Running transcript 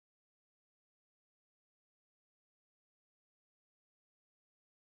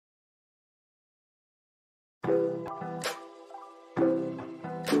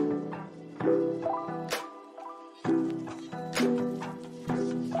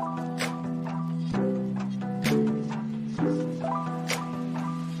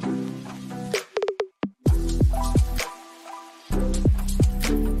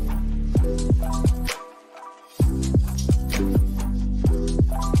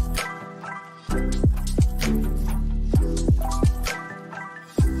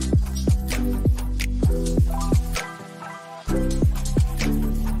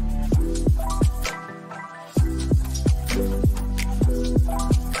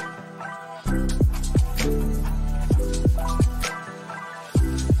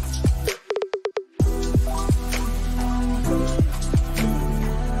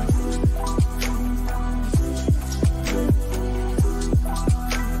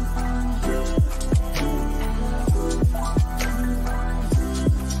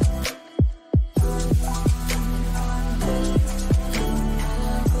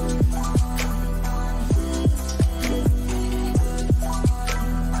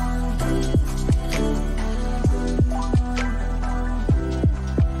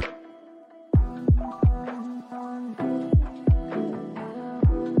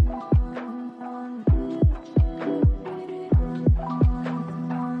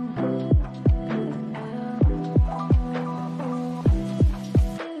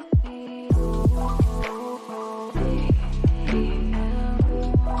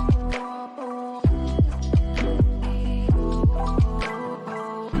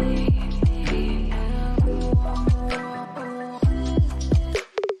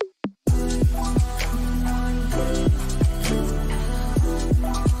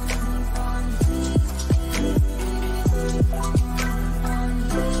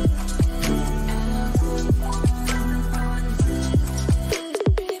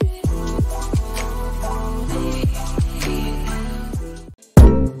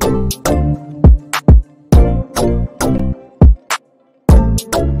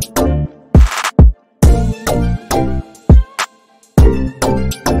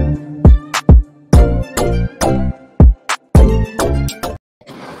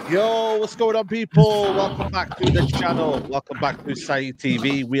Yo, what's going on, people? Welcome back to the channel. Welcome back to Saeed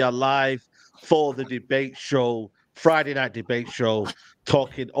TV. We are live for the debate show, Friday night debate show,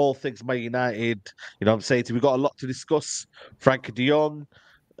 talking all things Man United. You know what I'm saying? We've got a lot to discuss. Frankie de Jong,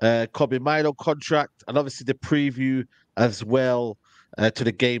 Kobe Mainoo contract, and obviously the preview as well to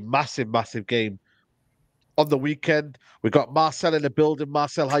the game. Massive game on the weekend. We got Marcel in the building.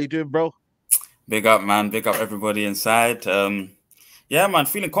 Marcel, how you doing, bro? Big up, man. Big up everybody inside. Yeah, man,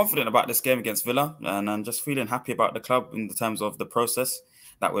 feeling confident about this game against Villa, and I'm just feeling happy about the club in terms of the process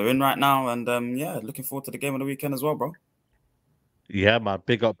that we're in right now. And yeah, looking forward to the game on the weekend as well, bro. Yeah, man.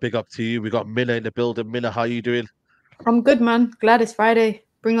 Big up to you. We got Miller in the building. Miller, how you doing? I'm good, man. Glad it's Friday.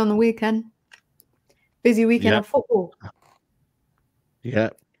 Bring on the weekend. Busy weekend of football. Yeah,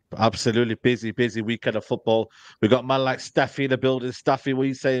 absolutely busy weekend of football. We got man like Staffy in the building. Staffy, what are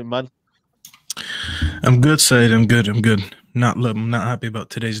you saying, man? I'm good, Said. I'm good. I'm not happy about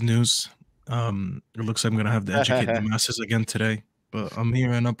today's news. It looks like I'm gonna have to educate the masses again today, but I'm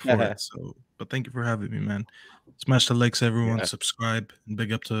here and up for it. So, but thank you for having me, man. Smash the likes, everyone. Subscribe, and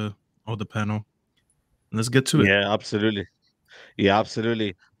big up to all the panel. Let's get to it. Yeah, absolutely.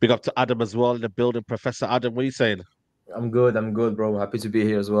 Big up to Adam as well in the building. Professor Adam, what are you saying? I'm good, bro. Happy to be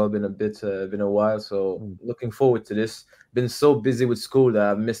here as well. Been a while, so looking forward to this. Been so busy with school that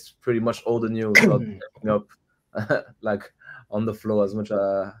I've missed pretty much all the news. Up like on the floor as much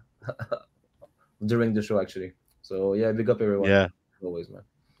during the show, actually. So yeah, big up everyone. Yeah, always, man.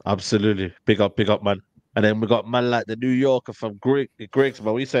 Absolutely, big up, man. And then we got man like the New Yorker from Griggs, man.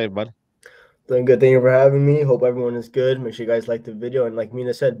 What are you saying, man? Doing good. Thank you for having me. Hope everyone is good. Make sure you guys like the video. And like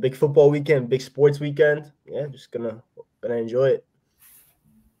Mina said, big football weekend, big sports weekend. Yeah, just gonna enjoy it.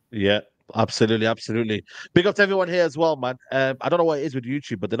 Yeah, absolutely. Big up to everyone here as well, man. I don't know what it is with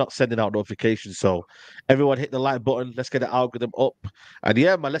YouTube, but they're not sending out notifications. So everyone hit the like button. Let's get the algorithm up. And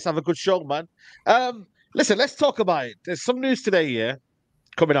yeah, man, let's have a good show, man. Listen, let's talk about it. There's some news today, yeah,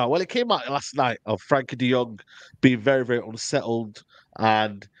 coming out. Well, it came out last night of Frankie de Jong being very unsettled,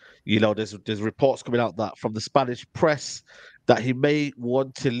 and you know, there's reports coming out that from the Spanish press that he may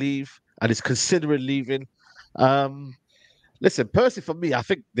want to leave and is considering leaving. Listen, personally, for me, I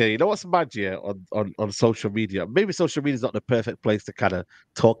think you know what's mad here on social media. Maybe social media is not the perfect place to kind of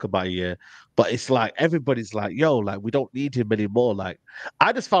talk about here, but it's like everybody's like, "Yo, like we don't need him anymore." Like,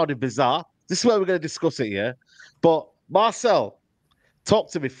 I just found it bizarre. This is where we're going to discuss it, yeah. But Marcel, talk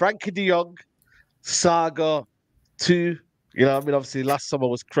to me. Frankie de Jong, saga 2. You know, I mean, obviously last summer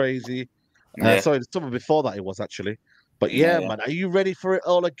was crazy. Sorry, the summer before that it was actually. But yeah, man, are you ready for it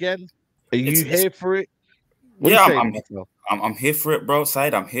all again? Are you here for it? I'm here for it, bro.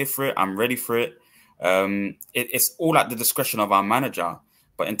 Said, I'm here for it. I'm ready for it. It's all at the discretion of our manager.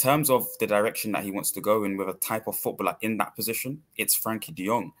 But in terms of the direction that he wants to go in with a type of footballer in that position, it's Frankie de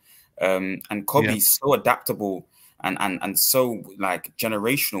Jong. And Kobe's so adaptable and so like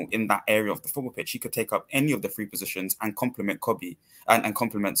generational in that area of the football pitch. He could take up any of the 3 positions and complement Kobe and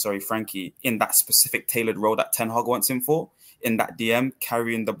complement, Frankie in that specific tailored role that Ten Hag wants him for. In that DM,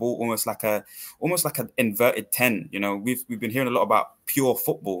 carrying the ball almost like an inverted 10. You know, we've been hearing a lot about pure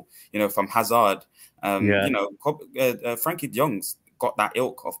football, you know, from Hazard. You know, Frankie de Jong's got that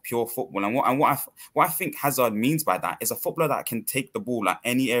ilk of pure football. And what I think Hazard means by that is a footballer that can take the ball at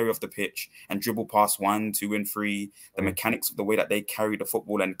any area of the pitch and dribble past 1, 2, and 3. The mechanics of the way that they carry the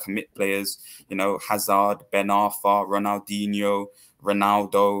football and commit players, you know, Hazard, Ben Arfa, Ronaldinho,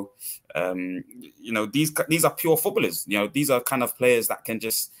 Ronaldo. You know, these are pure footballers. You know, these are kind of players that can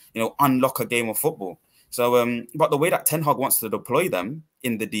just, you know, unlock a game of football. So, but the way that Ten Hag wants to deploy them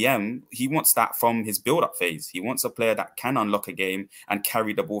in the DM, he wants that from his build-up phase. He wants a player that can unlock a game and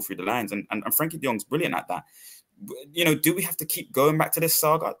carry the ball through the lines. And Frankie de Jong's brilliant at that. You know, do we have to keep going back to this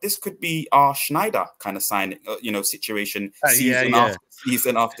saga? This could be our Schneider kind of sign, you know, situation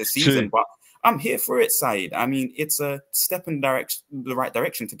season after season. But I'm here for it, Said. I mean, it's a step in the right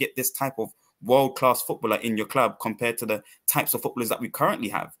direction to get this type of world-class footballer in your club compared to the types of footballers that we currently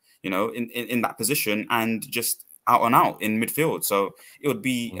have, you know, in that position, and just out and out in midfield. So it would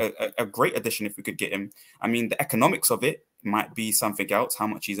be a great addition if we could get him. I mean, the economics of it might be something else, how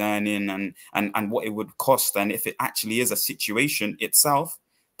much he's earning and what it would cost. And if it actually is a situation itself,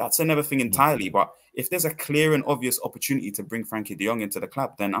 that's another thing entirely. But if there's a clear and obvious opportunity to bring Frankie de Jong into the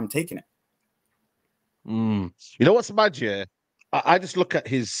club, then I'm taking it. You know what's mad, yeah? I just look at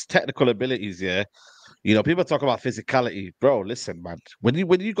his technical abilities, yeah. You know, people talk about physicality, bro. Listen, man, when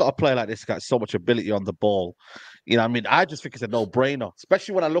you got a player like this, got so much ability on the ball, you know, I mean, I just think it's a no-brainer.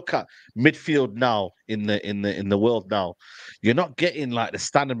 Especially when I look at midfield now in the world now, you're not getting like the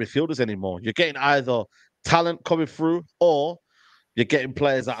standard midfielders anymore. You're getting either talent coming through, or you're getting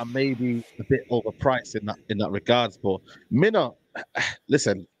players that are maybe a bit overpriced in that regards. But Minna,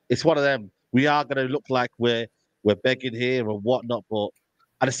 listen, it's one of them. We are going to look like we're begging here and whatnot, but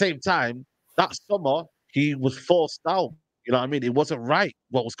at the same time, that summer he was forced out. You know what I mean? It wasn't right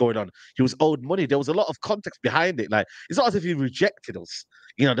what was going on. He was owed money. There was a lot of context behind it. Like, it's not as if he rejected us.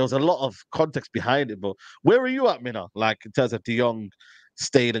 You know, there was a lot of context behind it. But where are you at, Minna? Like, in terms of De Jong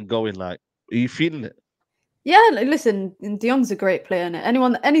staying and going, like, are you feeling it? Yeah, listen, De Jong's a great player,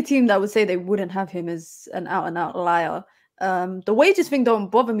 and any team that would say they wouldn't have him is an out and out liar. The wages thing don't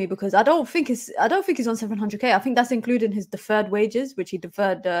bother me because I don't think he's on 700k. I think that's including his deferred wages, which he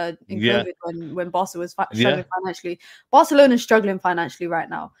deferred in COVID when Barca was struggling financially. Barcelona's struggling financially right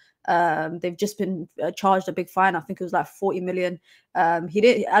now. They've just been charged a big fine. I think it was like 40 million. I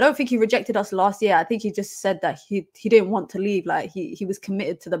don't think he rejected us last year. I think he just said that he didn't want to leave. Like he was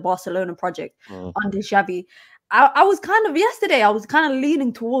committed to the Barcelona project under Xavi. I was yesterday, I was kind of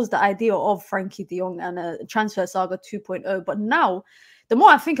leaning towards the idea of Frankie de Jong and a transfer saga 2.0. But now, the more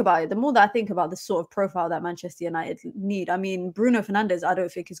I think about it, the more that I think about the sort of profile that Manchester United need. I mean, Bruno Fernandes, I don't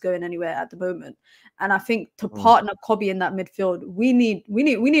think is going anywhere at the moment. And I think to partner Kobe in that midfield, we need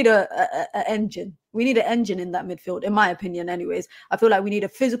a engine. We need an engine in that midfield, in my opinion, anyways. I feel like we need a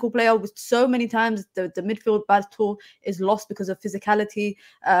physical player. With so many times the midfield battle is lost because of physicality.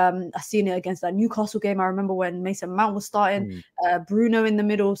 I've seen it against that Newcastle game. I remember when Mason Mount was starting, Bruno in the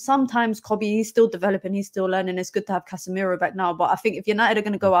middle. Sometimes Kobe, he's still developing, he's still learning. It's good to have Casemiro back now. But I think if United are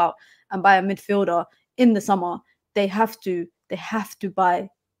going to go out and buy a midfielder in the summer, they have to buy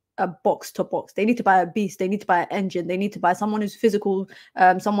a box to box. They need to buy a beast. They need to buy an engine. They need to buy someone who's physical,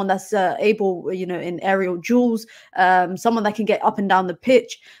 someone that's able, you know, in aerial duels, someone that can get up and down the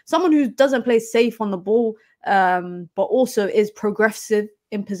pitch, someone who doesn't play safe on the ball, but also is progressive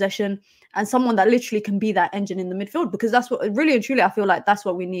in possession, and someone that literally can be that engine in the midfield, because that's what really and truly I feel like that's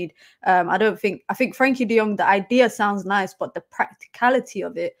what we need. I think Frankie de Jong, the idea sounds nice, but the practicality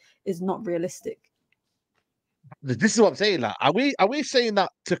of it is not realistic. This is what I'm saying. Like, are we saying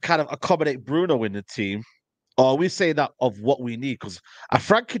that to kind of accommodate Bruno in the team, or are we saying that of what we need? Because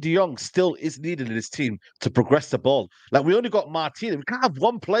Frankie de Jong still is needed in this team to progress the ball. Like, we only got Martinez. We can't have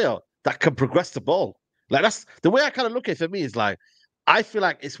one player that can progress the ball. Like, that's the way I kind of look at it. For me, is like, I feel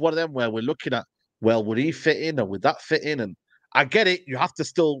like it's one of them where we're looking at, well, would he fit in or would that fit in? And I get it. You have to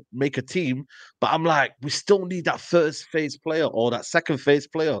still make a team, but I'm like, we still need that first phase player or that second phase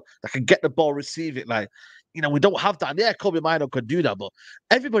player that can get the ball, receive it. Like, you know, we don't have that. And yeah, Kobe Mainoo could do that, but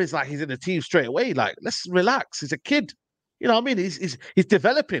everybody's like, he's in the team straight away. Like, let's relax. He's a kid. You know what I mean? He's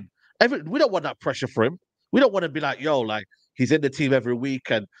developing. We don't want that pressure for him. We don't want to be like, yo, like, he's in the team every week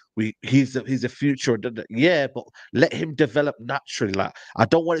and he's the future. Yeah, but let him develop naturally. Like, I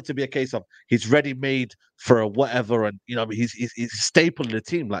don't want it to be a case of he's ready made for a whatever, and you know, he's staple in the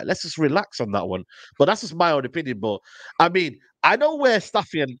team. Like, let's just relax on that one. But that's just my own opinion. But I mean, I know where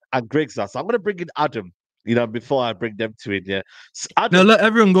Staffy and Griggs are, so I'm gonna bring in Adam. You know, before I bring them to it, yeah. Adam, no, let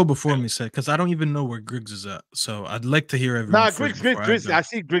everyone go before me, say, because I don't even know where Griggs is at. So I'd like to hear everyone. Nah, Griggs. I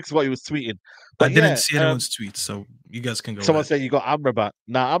see Griggs what he was tweeting. But I didn't see anyone's tweets, so you guys can go. Someone said you got Amrabat.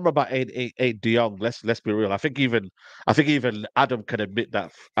 Nah, Amrabat ain't De Jong. Let's be real. I think even Adam can admit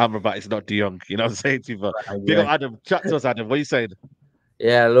that Amrabat is not De Jong. You know what I'm saying to you? But big up Adam. Chat to us, Adam. What are you saying?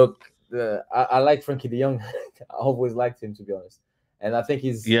 Yeah, look, I like Frankie de Jong. I always liked him, to be honest, and I think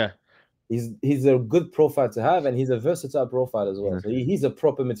he's a good profile to have, and he's a versatile profile as well. So he's a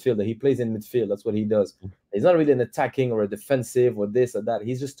proper midfielder. He plays in midfield. That's what he does. He's not really an attacking or a defensive or this or that.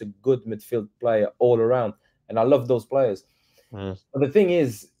 He's just a good midfield player all around, and I love those players. But the thing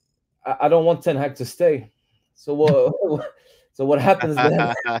is, I don't want Ten Hag to stay. So what happens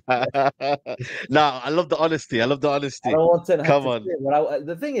then? No, I love the honesty. I don't want Ten Hag to stay. But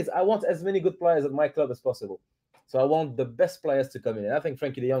the thing is, I want as many good players at my club as possible. So I want the best players to come in. And I think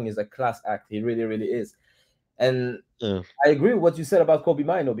Frankie de Jong is a class act. He really, really is. And I agree with what you said about Kobe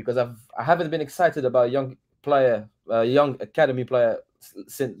Mainoo, because I haven't been excited about a young academy player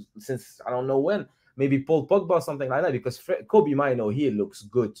since I don't know when. maybe Paul Pogba or something like that, because Kobe Mainoo, he looks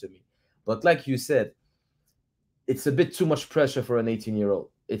good to me. But like you said, it's a bit too much pressure for an 18-year-old.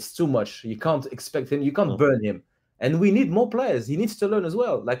 It's too much. You can't expect him. You can't burn him. And we need more players. He needs to learn as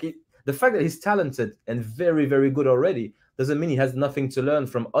well. Like the fact that he's talented and very, very good already doesn't mean he has nothing to learn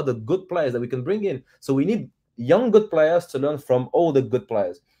from other good players that we can bring in. So we need young, good players to learn from all the good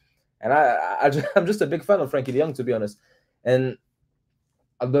players. And I'm just a big fan of Frankie de Jong, to be honest. And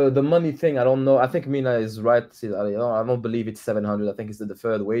the money thing, I don't know. I think Mina is right. I don't believe it's 700. I think it's the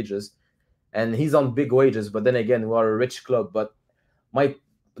deferred wages. And he's on big wages. But then again, we are a rich club. But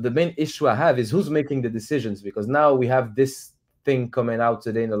the main issue I have is who's making the decisions, because now we have this thing coming out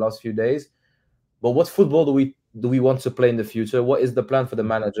today in the last few days. But what football do we want to play in the future? What is the plan for the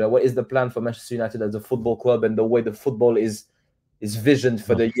manager? What is the plan for Manchester United as a football club and the way the football is visioned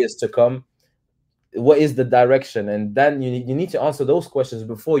for the years to come? What is the direction? And then you need to answer those questions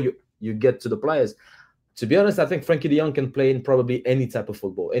before you get to the players. To be honest, I think Frankie de Jong can play in probably any type of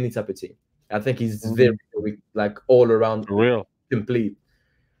football, any type of team. I think he's very, like, all around complete.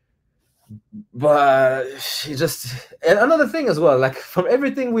 But and another thing as well, like, from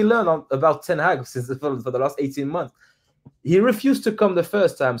everything we learned about Ten Hag for the last 18 months, he refused to come the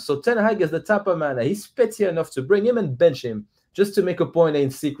first time. So Ten Hag is the type of man that he's petty enough to bring him and bench him just to make a point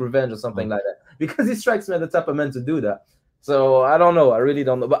and seek revenge or something like that, because he strikes me as the type of man to do that. So I don't know. I really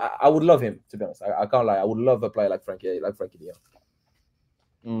don't know. But I would love him, to be honest. I can't lie. I would love a player like Frankie de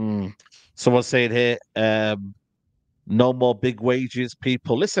Jong. Someone's saying here, no more big wages,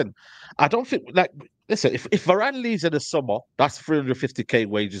 people. Listen, I don't think, listen, if Varane leaves in the summer, that's 350k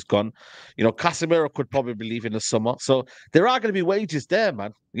wages gone. You know, Casemiro could probably leave in the summer. So there are going to be wages there,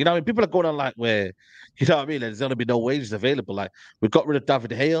 man. You know, I mean, people are going on like where, you know what I mean? There's going to be no wages available. Like, we got rid of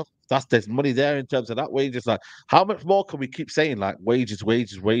David Hale. There's money there in terms of that wages. Like, how much more can we keep saying, like, wages?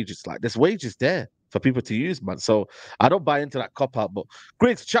 Like, there's wages there for people to use, man. So I don't buy into that cop out. But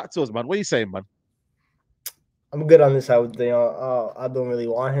Griggs, chat to us, man. What are you saying, man? I'm good on this side with De Jong. I don't really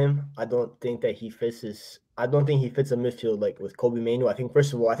want him. I don't think that he fits I don't think he fits a midfield like with Kobe Mainoo. I think,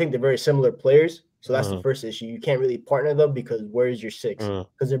 first of all, I think they're very similar players. So that's the first issue. You can't really partner them because where is your six?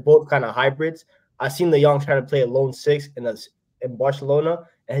 Because they're both kind of hybrids. I've seen De Jong try to play a lone six in Barcelona,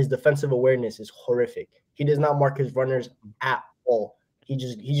 and his defensive awareness is horrific. He does not mark his runners at all. He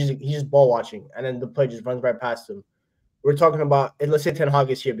just ball watching, and then the player just runs right past him. We're talking about, let's say Ten Hag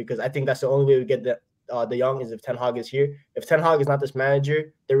is here, because I think that's the only way we get De Jong is if Ten Hag is here. If Ten Hag is not this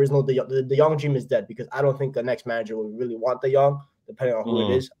manager, there is no De Jong. The Jong dream is dead, because I don't think the next manager will really want De Jong, depending on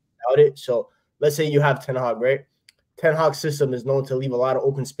who it is about it. So let's say you have Ten Hag, right? Ten Hag's system is known to leave a lot of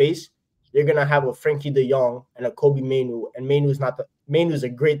open space. You're gonna have a Frankie de Jong and a Kobe Mainoo, and Mainoo's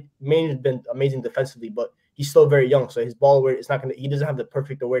been amazing defensively, but he's still very young, so his ball awareness he doesn't have the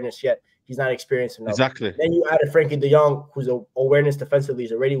perfect awareness yet. He's not experienced enough. Exactly. Then you add a Frankie de Jong, whose awareness defensively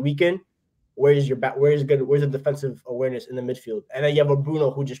is already weakened. Where's the defensive awareness in the midfield? And then you have a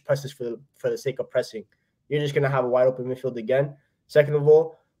Bruno who just presses for the sake of pressing. You're just gonna have a wide open midfield again. Second of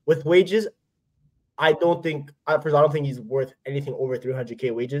all, with wages, I don't think he's worth anything over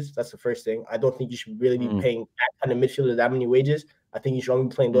 300k wages. That's the first thing. I don't think you should really be paying that kind of midfielder that many wages. I think you should only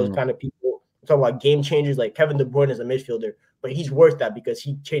be playing those kind of people. I'm talking about game changers like Kevin De Bruyne as a midfielder, but he's worth that because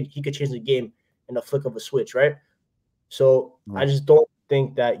he could change the game in a flick of a switch, right? So I just don't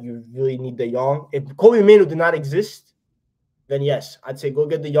think that you really need De Jong. If Kobe Mainoo did not exist, then yes, I'd say go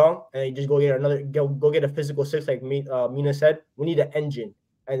get De Jong and just go get a physical six like Mina said. We need an engine.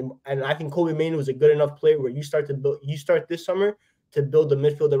 And I think Kobe Mainoo is a good enough player where you start this summer to build the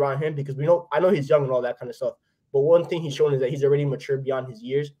midfield around him, because I know he's young and all that kind of stuff. But one thing he's shown is that he's already mature beyond his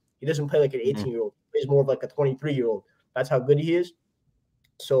years. He doesn't play like an 18-year-old. He's more of like a 23-year-old. That's how good he is.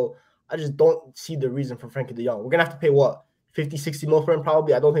 So I just don't see the reason for Frankie de Jong. We're going to have to pay what? 50, 60 mil for him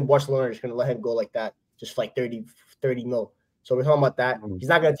probably. I don't think Barcelona is going to let him go like that, just like 30 mil. So we're talking about that. He's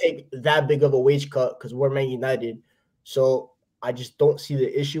not going to take that big of a wage cut because we're Man United. So I just don't see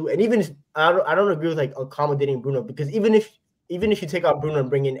the issue. And even if I don't agree with like accommodating Bruno, because even if you take out Bruno and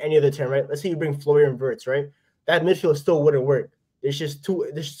bring in any other 10, right? Let's say you bring Florian Wirtz, right? That midfield still wouldn't work. There's just two.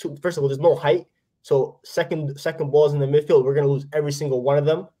 First of all, there's no height. So second balls in the midfield, we're gonna lose every single one of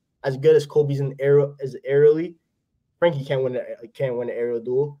them. As good as Kobe's aerially, Frankie can't win an aerial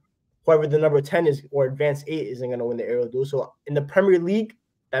duel. Whoever the number 10 is or advanced 8 isn't gonna win the aerial duel. So in the Premier League,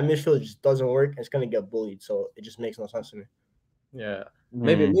 that midfield just doesn't work. And it's gonna get bullied. So it just makes no sense to me. Yeah,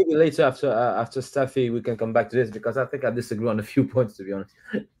 maybe later after Staffy we can come back to this, because I think I disagree on a few points, to be honest.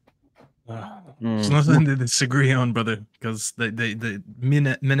 It's nothing to disagree on, brother, because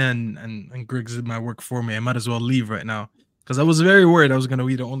Mina and Griggs did my work for me. I might as well leave right now, because I was very worried I was going to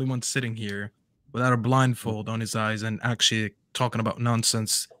be the only one sitting here without a blindfold on his eyes and actually talking about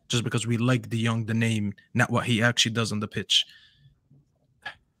nonsense just because we like De Jong, the name, not what he actually does on the pitch.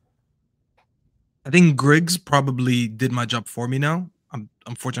 I think Griggs probably did my job for me now.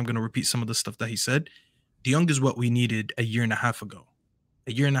 Unfortunately, I'm going to repeat some of the stuff that he said. De Jong is what we needed a year and a half ago.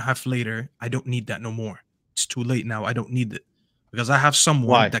 A year and a half later, I don't need that no more. It's too late now. I don't need it. Because I have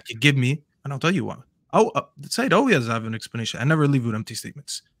someone that could give me, and I'll tell you why. Said always have an explanation. I never leave with empty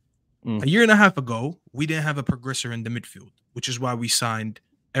statements. A year and a half ago, we didn't have a progressor in the midfield, which is why we signed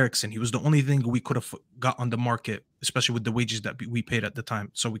Eriksen. He was the only thing we could have got on the market, especially with the wages that we paid at the time.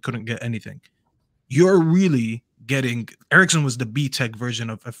 So we couldn't get anything. You're really getting Eriksen was the B-Tech version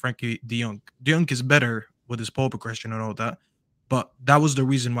of Frankie De Jong. De Jong is better with his ball progression and all that, but that was the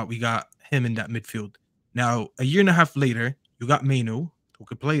reason why we got him in that midfield. Now, a year and a half later, you got Mainoo, who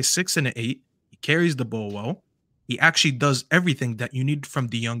could play a 6 and an 8. He carries the ball well. He actually does everything that you need from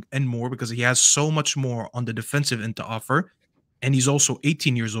De Jong and more because he has so much more on the defensive end to offer. And he's also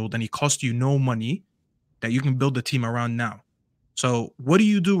 18 years old and he costs you no money that you can build the team around now. So what do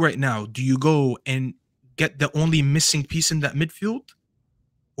you do right now? Do you go and get the only missing piece in that midfield?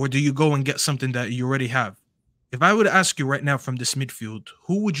 Or do you go and get something that you already have? If I would ask you right now from this midfield,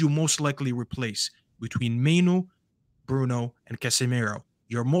 who would you most likely replace between Mainoo, Bruno, and Casemiro?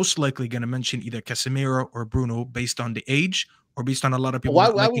 You're most likely going to mention either Casemiro or Bruno based on the age or based on a lot of people.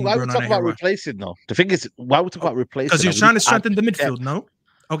 Why we talk about replacing though? The thing is, why we talk about replacing? Because you're trying to strengthen the midfield, no?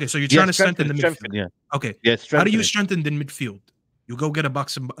 Okay, so you're trying to strengthen the midfield. Yeah. Okay. Yeah, how do you strengthen the midfield? You go get a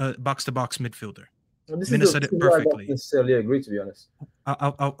box-to-box midfielder. Well, Mina said it perfectly. I don't necessarily agree, to be honest.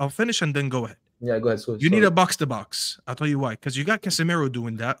 I'll finish and then go ahead. Yeah, go ahead. You need a box-to-box. I'll tell you why. Because you got Casemiro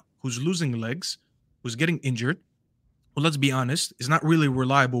doing that, who's losing legs, who's getting injured. Well, let's be honest. It's not really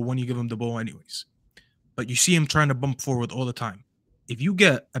reliable when you give him the ball anyways. But you see him trying to bump forward all the time. If you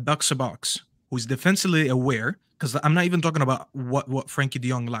get a box-to-box who's defensively aware, because I'm not even talking about what Frankie De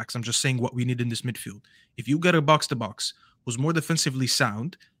Jong lacks. I'm just saying what we need in this midfield. If you get a box-to-box who's more defensively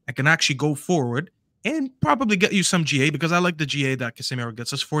sound and can actually go forward and probably get you some GA, because I like the GA that Casemiro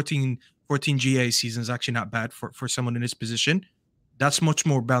gets us. 14 GA season is actually not bad for someone in his position. That's much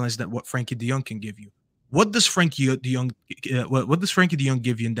more balanced than what Frankie De Jong can give you. What does Frankie De Jong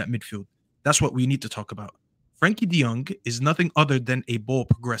give you in that midfield? That's what we need to talk about. Frankie De Jong is nothing other than a ball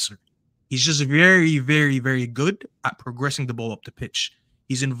progressor. He's just very, very, very good at progressing the ball up the pitch.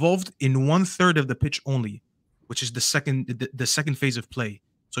 He's involved in 1/3 of the pitch only, which is the second phase of play.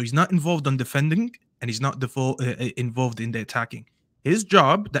 So he's not involved on defending, and he's not involved in the attacking. His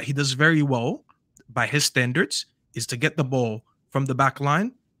job that he does very well by his standards is to get the ball from the back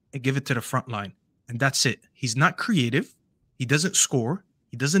line and give it to the front line. And that's it. He's not creative. He doesn't score.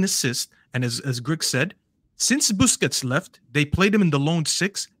 He doesn't assist. And as Greg said, since Busquets left, they played him in the lone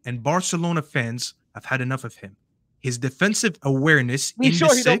 6, and Barcelona fans have had enough of him. His defensive awareness. He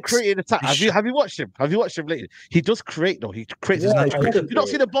don't create an attack. Have you watched him? Have you watched him lately? He does create though. He creates. You don't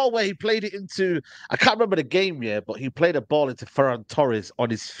see the ball where he played it into. I can't remember the game yet, but he played a ball into Ferran Torres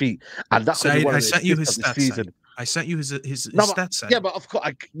on his feet, and that's I sent you his stats. I sent you his stats. Yeah, but of course,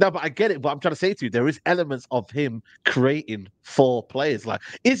 I get it. But I'm trying to say to you, there is elements of him creating for players. Like,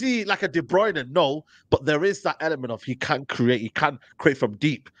 is he like a De Bruyne? No, but there is that element of he can create. He can create from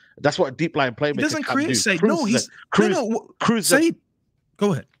deep. That's what a deep line playmaker he doesn't can create. do. Say no. He's Cruz. Say,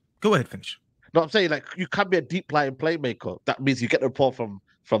 go ahead. Go ahead. Finish. No, I'm saying like you can be a deep line playmaker. That means you get the ball from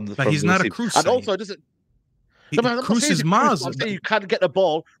the. But he's not a Cruz. And also, it doesn't. Cruz is Mars. I'm saying you can get the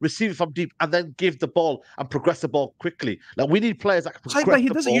ball, receive it from deep, and then give the ball and progress the ball quickly. Like we need players that can progress but he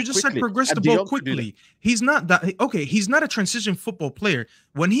the doesn't. ball You just quickly, said progress the ball quickly. He's not that. Okay, he's not a transition football player.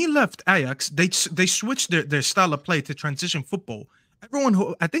 When he left Ajax, they switched their style of play to transition football. Everyone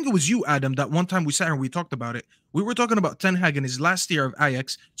who I think it was you, Adam, that one time we sat here and we talked about it. We were talking about Ten Hag in his last year of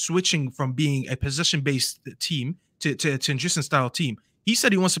Ajax switching from being a possession-based team to a transition style team. He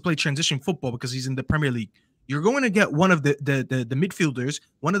said he wants to play transition football because he's in the Premier League. You're going to get one of the midfielders,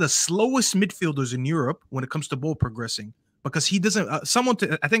 one of the slowest midfielders in Europe when it comes to ball progressing, because he doesn't.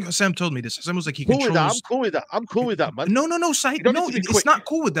 I think Sam told me this. Sam was like, he controls. I'm cool with that, man. No, Said. No, it's not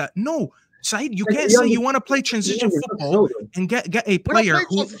cool with that. No. Said, you can't say you want to play transition football and get a player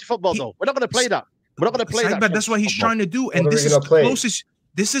who. Football though. We're not going to play that. We're not going to play that. But that's what he's trying to do, and this is the closest.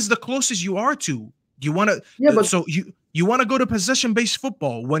 This is the closest you are to. You want to. Yeah, but so you want to go to possession-based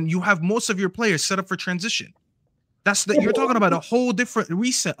football when you have most of your players set up for transition. That's that you're talking about a whole different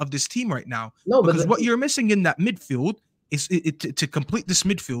reset of this team right now. No, because what you're missing in that midfield is to complete this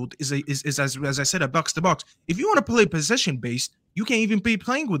midfield is as I said, a box to box. If you want to play possession based, you can't even be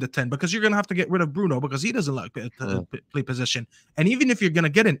playing with the 10 because you're gonna have to get rid of Bruno because he doesn't like play possession. And even if you're gonna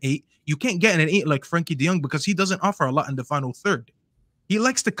get an 8, you can't get an 8 like Frankie De Jong because he doesn't offer a lot in the final third. He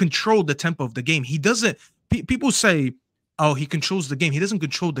likes to control the tempo of the game. He doesn't. People say, "Oh, he controls the game." He doesn't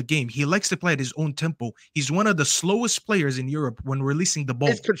control the game. He likes to play at his own tempo. He's one of the slowest players in Europe when releasing the ball.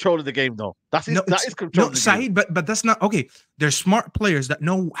 It's controlling the game, though. That is controlling no, the Saeed, game. but that's not okay. There's smart players that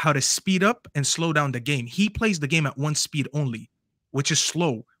know how to speed up and slow down the game. He plays the game at one speed only, which is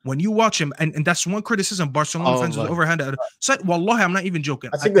slow. When you watch him, and that's one criticism Barcelona fans is overhanded. So, wallahi, I'm not even joking.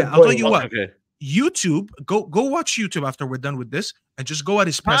 That's a good I'll tell point. you what. Okay. YouTube, go watch YouTube after we're done with this, and just go at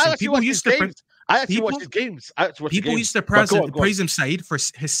his passing. People used to I actually watch his games. People used to praise him, Saeed, for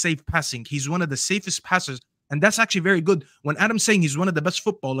his safe passing. He's one of the safest passers, and that's actually very good. When Adam's saying he's one of the best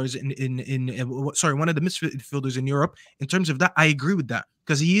footballers one of the midfielders in Europe, in terms of that, I agree with that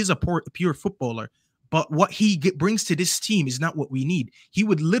because he is a pure footballer. But what he brings to this team is not what we need. He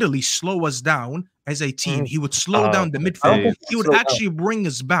would literally slow us down as a team. He would slow down the midfield. He would actually bring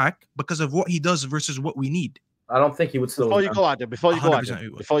us back because of what he does versus what we need. I don't think he would slow Before you go, Adam, before you go,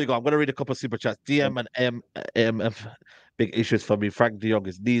 I'm going to read a couple of super chats. DM and MF, big issues for me. Frank De Jong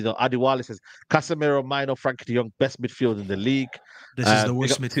is neither. Adiwali says, Casemiro, Mainoo, Frank De Jong, best midfield in the league. This is the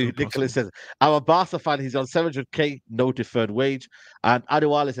worst midfield. Nicholas says, I'm a Barca fan. He's on 700k, no deferred wage. And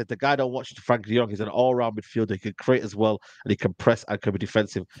Adiwali said, the guy don't watch Frank De Jong. He's an all-round midfielder. He can create as well, and he can press and can be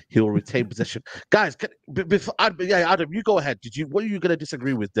defensive. He will retain possession. Guys, Adam, you go ahead. What are you going to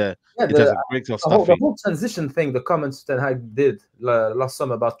disagree with there? The whole transition thing, the comments that I did last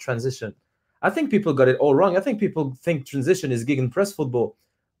summer about transition, I think people got it all wrong. I think people think transition is gegenpress football,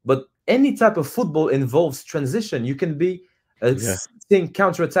 but any type of football involves transition. You can be a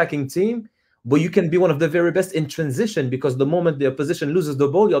counter-attacking team, but you can be one of the very best in transition because the moment the opposition loses the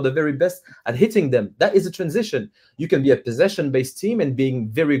ball, you're the very best at hitting them. That is a transition. You can be a possession-based team and being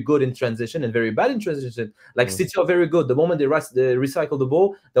very good in transition and very bad in transition. Like City are very good. The moment they recycle the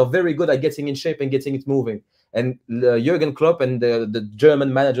ball, they're very good at getting in shape and getting it moving. And Jurgen Klopp and the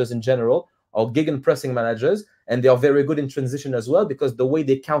German managers in general are gegenpressing managers, and they are very good in transition as well because the way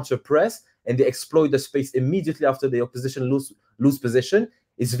they counter press and they exploit the space immediately after the opposition lose position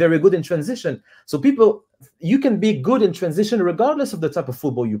is very good in transition. So you can be good in transition regardless of the type of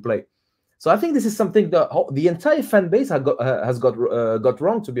football you play. So I think this is something that the entire fan base has got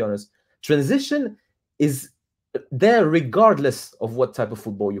wrong, to be honest. Transition is there regardless of what type of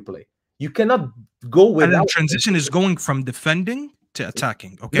football you play. You cannot go without. And transition is going from defending to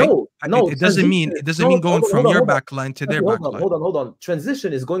attacking. Okay, no, it doesn't mean going from your back line to their back line. Hold on.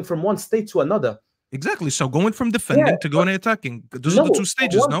 Transition is going from one state to another. Exactly. So going from defending to going to attacking. Those are the two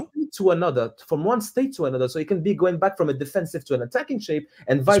stages, to another, from one state to another. So it can be going back from a defensive to an attacking shape,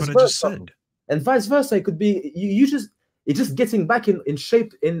 and vice versa. And vice versa, it could be it's just getting back in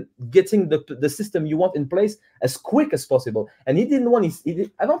shape, in getting the system you want in place as quick as possible. And he didn't want.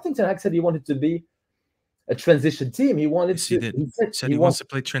 I don't think Ten Hag said he wanted to be a transition team. He wanted to. He said he wants to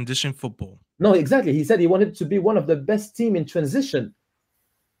play transition football. No, exactly. He said he wanted to be one of the best team in transition.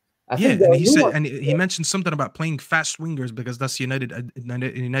 And he mentioned something about playing fast wingers because that's United's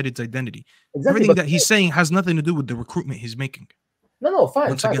identity. Exactly, everything that he's saying has nothing to do with the recruitment he's making. No,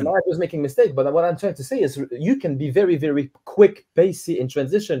 fine. I was making a mistake, but what I'm trying to say is you can be very, very quick, pacey in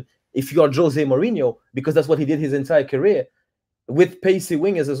transition if you are Jose Mourinho, because that's what he did his entire career with pacey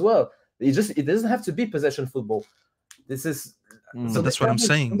wingers as well. It doesn't have to be possession football. This is so that's what I'm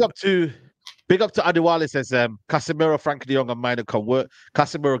saying. Big up to Adiwali says Casemiro, Frank De Jong, and Mainoo can work.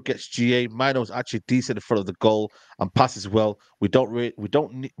 Casemiro gets GA. Mainoo's actually decent in front of the goal and passes well. We don't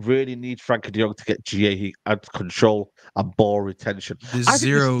really need Frank De Jong to get GA. He adds control and ball retention. There's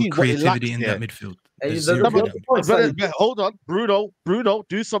zero creativity in that midfield. Hold on, Bruno,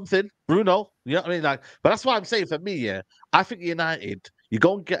 do something, Bruno. You know what I mean? But that's why I'm saying for me, I think United, you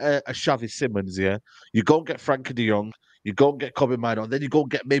go and get a Xavi Simons, you go and get Frank De Jong. You go and get Kobe Mainoo, and then you go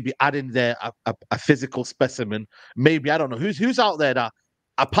and get maybe add in there a physical specimen. Maybe, I don't know. Who's out there that,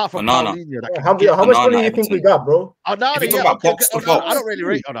 apart from Paulinho, how much money do you think we got, bro? Onana, I don't really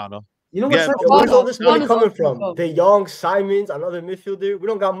rate Onana. You know where's all this money coming from? De Jong, Simons, another midfielder. We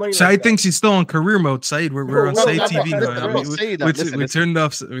don't got money. Saeed thinks he's still on career mode. Saeed, we're on Saeed TV now. We turned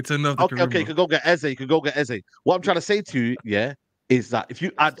off the career mode. You could go get Eze. What I'm trying to say to you, is that if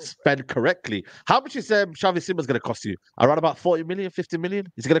you spend correctly, how much is Xavi Simons going to cost you? Around about 40 million, 50 million?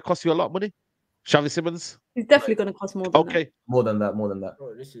 Is it going to cost you a lot of money? Xavi Simons? He's definitely going to cost more than that. More than that.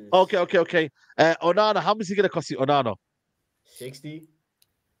 Oh, okay. Onana, how much is he going to cost you, Onana? 60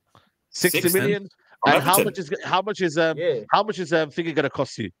 million? And how much is Finger going to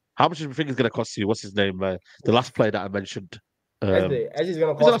cost you? How much is Finger's going to cost you? What's his name? The last player that I mentioned. Eze's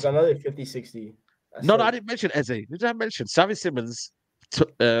going to cost another 50, 60. No, I didn't mention Eze. Did I mention Xavi Simons,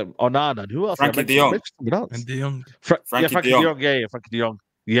 Onana, and who else? Frankie de Jong. And De Jong. Frankie de Jong. Yeah, Frankie de Jong.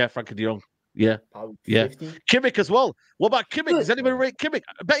 Yeah, Frankie de Jong. Yeah. Yeah. Kimmich as well. What about Kimmich? Does anybody rate Kimmich?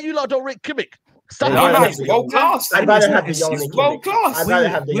 I bet you lot don't rate Kimmich. No, it's world class. I'd rather have the Young than world class. I'd rather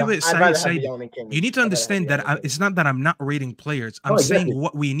have the Young. I'd rather have the Young than Kimmich. You need to understand that it's not that I'm not rating players. I'm saying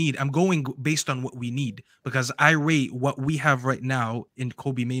what we need. I'm going based on what we need because I rate what we have right now in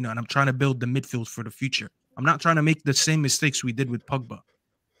Kobe Mainoo, and I'm trying to build the midfield for the future. I'm not trying to make the same mistakes we did with Pogba.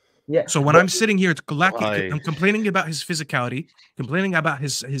 Yeah. So when I'm sitting here, I'm complaining about his physicality, complaining about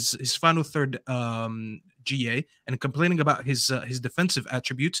his final third GA, and complaining about his defensive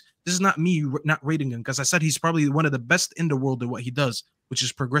attributes. This is not me not rating him because I said he's probably one of the best in the world at what he does, which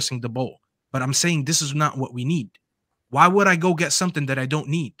is progressing the ball. But I'm saying this is not what we need. Why would I go get something that I don't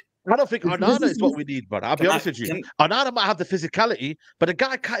need? I don't think Onana is what we need, bro. I'll be honest with you. Onana might have the physicality, but the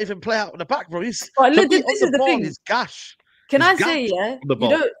guy can't even play out in the back, bro. This is the thing. He's gash. Can I say,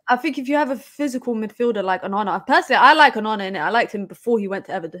 I think if you have a physical midfielder like Onana, personally, I like Onana in it. I liked him before he went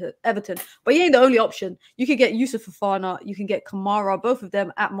to Everton, but he ain't the only option. You can get Yusuf Fofana, you can get Kamara, both of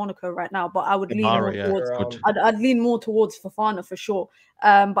them at Monaco right now, but I would lean more towards, I'd lean more towards Fofana for sure.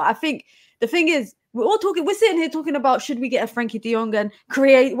 But I think the thing is, we're sitting here talking about should we get a Frankie de Jong and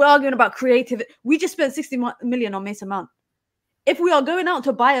we're arguing about creative. We just spent 60 million on Mason Mount. If we are going out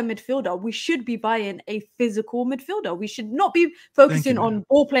to buy a midfielder, we should be buying a physical midfielder. We should not be focusing on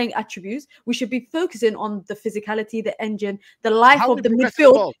ball playing attributes. We should be focusing on the physicality, the engine, the life of the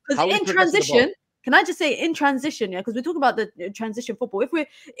midfield. Because in transition, can I just say in transition, because we're talking about the transition football. If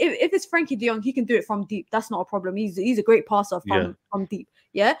it's Frankie de Jong, he can do it from deep. That's not a problem. He's a great passer from deep.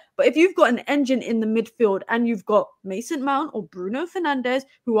 Yeah. But if you've got an engine in the midfield and you've got Mason Mount or Bruno Fernandes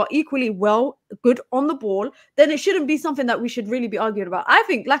who are equally good on the ball, then it shouldn't be something that we should really be arguing about. I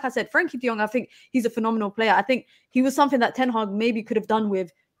think, like I said, Frankie de Jong, I think he's a phenomenal player. I think he was something that Ten Hag maybe could have done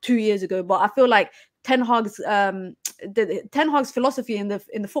with 2 years ago, but I feel like Ten Hag's philosophy in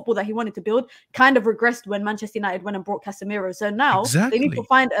the football that he wanted to build kind of regressed when Manchester United went and brought Casemiro. So now they need to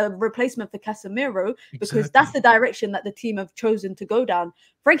find a replacement for Casemiro because that's the direction that the team have chosen to go down.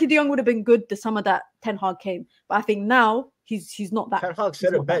 Frankie de Jong would have been good the summer that Ten Hag came, but I think now he's not that. Ten Hag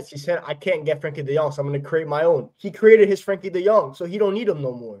said it best. He said, "I can't get Frankie de Jong, so I'm going to create my own." He created his Frankie de Jong, so he don't need him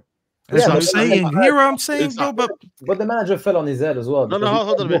no more. That's what I'm saying. Hear what I'm saying, bro? But the manager fell on his head as well. No,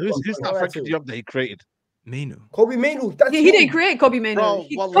 hold on a minute. Who's that Frankie de Jong that he created? Mainoo. Kobe Mainoo. He didn't create Kobe Mainoo.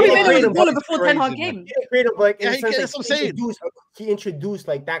 Kobe Mainoo was baller before Ten Hag came. He didn't create him like in the sense like he introduced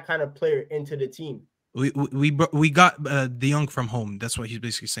like that kind of player into the team. We got De Jong from home. That's what he's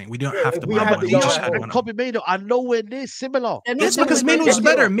basically saying. We don't have to buy one. We just had one. Kobe Mainoo are nowhere near similar. It's because Mainoo's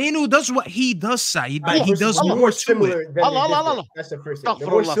better. Mainoo does what he does, Said, but he does more to it. That's the first thing.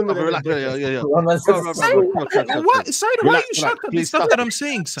 What, Said? Why are you shocked at the stuff that I'm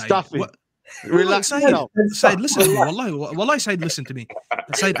saying, Said? Relax, Said, listen to me. Wallahi, Said, listen to me.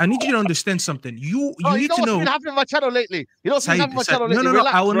 Said, I need you to understand something. You need to know. What's been happening on my channel lately? You don't see happening on my channel lately. No.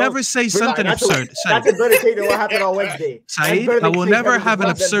 I will never say something absurd. That's a better take than what happened on Wednesday. Said, I will never have an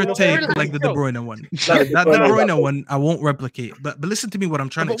absurd take like the De Bruyne one. That De Bruyne one, I won't replicate. But listen to me. What I'm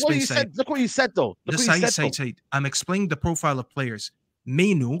trying to explain. Look what you said, though. Said. I'm explaining the profile of players.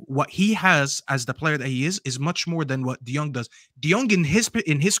 Mainoo, what he has as the player that he is much more than what De Jong does. De Jong in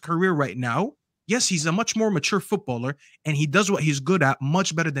his career right now, yes, he's a much more mature footballer, and he does what he's good at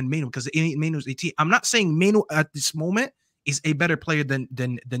much better than Mainoo because Mainoo's 18. I'm not saying Mainoo at this moment is a better player than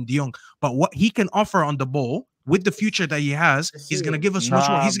De Jong, but what he can offer on the ball with the future that he has, he's gonna give us much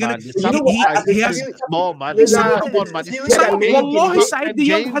more. He's gonna. He has more, man. Wallahi, Said, De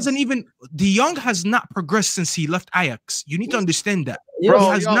Jong hasn't even. De Jong has not progressed since he left Ajax. You need to understand that. Bro, he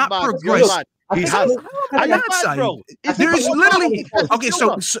has not progressed. He has. There is literally okay.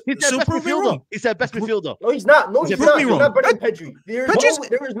 So prove me wrong. He's their best midfielder. No, he's not. No, he's not. He's not better than Pedri.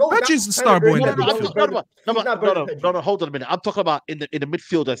 Pedri's the star boy. No. Hold on a minute. I'm talking about in the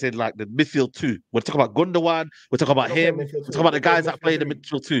midfield. I said like the midfield two. We're talking about Gundogan. We're talking about him. We're talking about the guys that play in the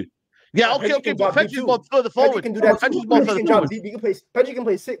midfield two. Yeah, okay. But Pedri's more further forward. Pedri can do that. Pedri can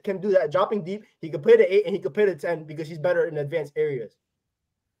play 6. Can do that. Dropping deep. He can play the 8 and he can play the 10 because he's better in advanced areas.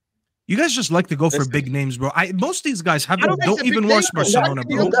 You guys just like to go for Listen. big names, bro. Most of these guys I don't think don't it's a big even name, watch bro. Barcelona, Frankie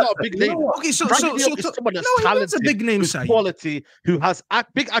de bro. Jong's not a big name. Okay, so Frankie de Jong is someone that's talented, a big name, who's Sai. quality, who has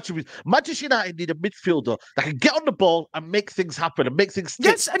big attributes. Manchester United need a midfielder that can get on the ball and make things happen and make things stick.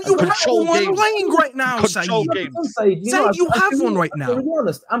 Yes, and you have control one games. playing right now, Control Saeed. games. Saeed, You have one right now. To be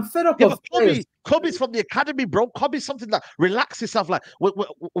honest, I'm fed up Yeah, of but players. Kobe's from the academy, bro. Kobe's something like relax yourself. Like we're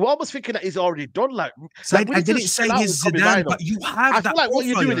almost thinking that he's already done. Like, Saeed, we I need to didn't say chill out he's with Kobe Zidane, Mainoo. but you I have feel that like what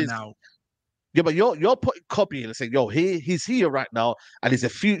you're doing profile is now. yeah, but you're putting Kobe and saying, yo, he's here right now and he's a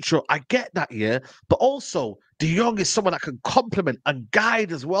future. I get that, yeah. But also, De Jong is someone that can complement and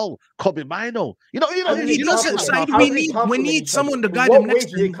guide as well. Kobe Mainoo. You know, He doesn't, Saeed. We need someone to In guide what him ways next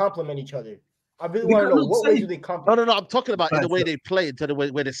do they to him. complement each other? I really want to know what ways do they complement? No. I'm talking about in the way they play, into the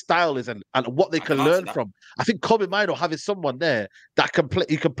way where the style is and what they can learn from. I think Kobe Mainoo having someone there that can play,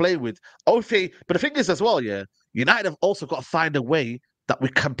 he can play with. Okay, but the thing is as well, yeah, United have also got to find a way that we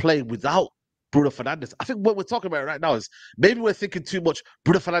can play without Bruno Fernandes. I think what we're talking about right now is maybe we're thinking too much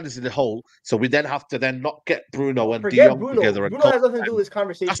Bruno Fernandes in the hole, so we then have to then not get Bruno and De Forget Jong Bruno. together. Bruno has nothing to do with this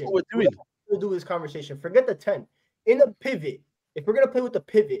conversation. That's what we're doing. To do with this conversation. Forget the 10. In a pivot, if we're gonna play with the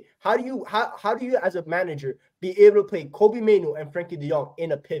pivot, how do you as a manager be able to play Kobe Mainoo and Frankie de Jong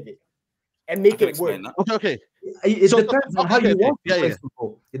in a pivot and make it work? Okay. It depends on how you want to play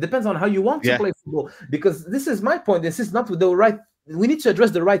football. It depends on how you want to play football. Because this is my point. This is not the right. We need to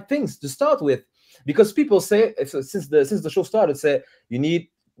address the right things to start with. Because people say, since the show started, say you need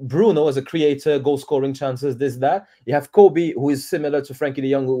Bruno as a creator, goal scoring chances, this, that. You have Kobe, who is similar to Frankie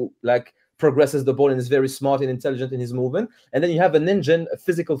de Jong, who like progresses the ball and is very smart and intelligent in his movement. And then you have an engine, a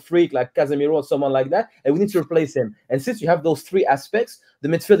physical freak like Casemiro or someone like that, and we need to replace him. And since you have those three aspects, the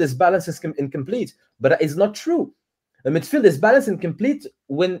midfield is balanced and complete. But that is not true. The midfield is balanced and complete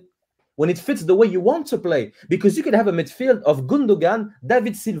when it fits the way you want to play. Because you can have a midfield of Gundogan,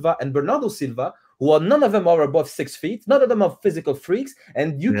 David Silva, and Bernardo Silva, who are none of them are above 6 feet, none of them are physical freaks,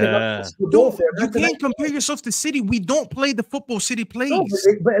 and you cannot. You can't compare yourself to City. We don't play the football City plays.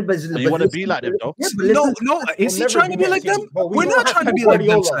 But you want to be like them, though? No. Is he trying to be like them? We're not trying to be like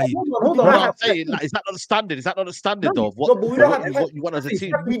them, Saeed. Hold on. I'm saying, like, is that not the standard? Is that not the standard of what you want as a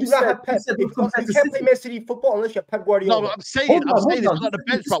team? We do not have Pep. You can't play Man City football unless you have Pep Guardiola. No, I'm saying it's not the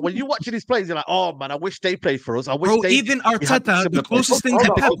benchmark. When you watching these players, you're like, oh man, I wish they played for us. I wish they. Even Arteta, the closest thing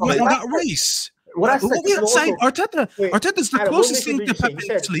to Pep was in that race. What I said, Arteta's the closest thing to Pep in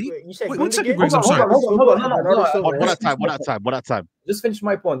this league. Wait, 1 second, Grace. I'm sorry. Hold on. One at a time. Just finish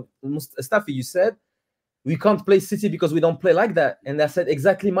my point. Mustafi, you said we can't play City because we don't play like that. And I said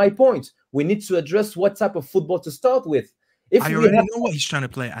exactly my point. We need to address what type of football to start with. I already know what he's trying to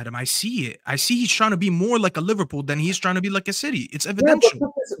play, Adam. I see it. I see he's trying to be more like a Liverpool than he's trying to be like a City. It's evidential.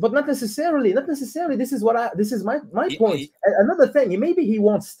 Yeah, but not necessarily. Not necessarily. This is my point. Another thing, maybe he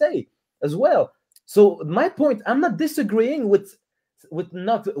won't stay as well. So my point, I'm not disagreeing with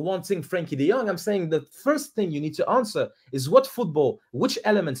not wanting Frankie de Jong. I'm saying the first thing you need to answer is what football, which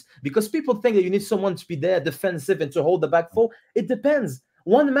elements, because people think that you need someone to be there defensive and to hold the back four. It depends.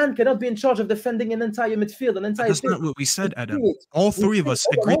 One man cannot be in charge of defending an entire midfield, an entire. That's not what we said, Adam. All three of us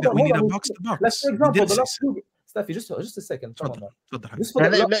agreed that we need a box to box. Let's for example, the last two. Steffi, just a second. Come on, man.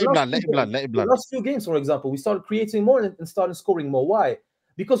 Let him land. The last few games, for example, we started creating more and started scoring more. Why?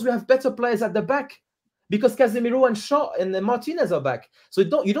 Because we have better players at the back. Because Casemiro and Shaw and Martinez are back. So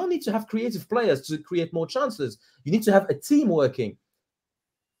you don't need to have creative players to create more chances. You need to have a team working.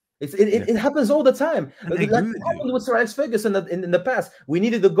 It happens all the time. Like it happened with Sir Alex Ferguson in the past. We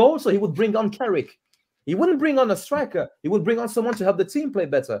needed a goal, so he would bring on Carrick. He wouldn't bring on a striker. He would bring on someone to help the team play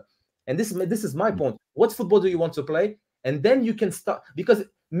better. And this is my point. What football do you want to play? And then you can start. Because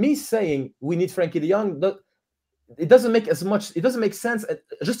me saying we need Frankie de Jong, it doesn't make as much. It doesn't make sense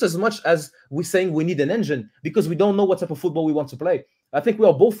just as much as we saying we need an engine, because we don't know what type of football we want to play. I think we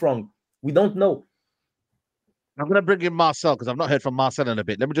are both wrong. We don't know. I'm going to bring in Marcel because I've not heard from Marcel in a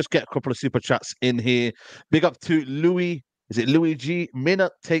bit. Let me just get a couple of super chats in here. Big up to Louis. Is it Louis G? Mina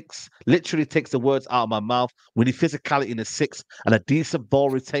literally takes the words out of my mouth. We need physicality in a six and a decent ball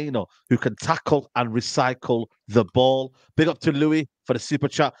retainer who can tackle and recycle the ball. Big up to Louis for the super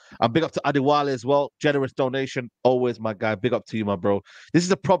chat. And big up to Adiwale as well. Generous donation. Always my guy. Big up to you, my bro. This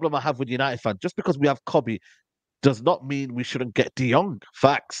is a problem I have with United fans. Just because we have Kobe does not mean we shouldn't get De Jong.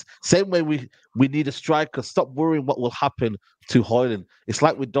 Facts. Same way we need a striker. Stop worrying what will happen to Højlund. It's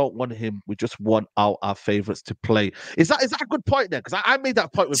like we don't want him. We just want our favourites to play. Is that a good point there? Because I made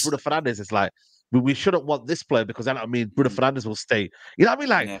that point with Bruno Fernandes. It's like we shouldn't want this player because then I mean Bruno Fernandes will stay. You know what I mean?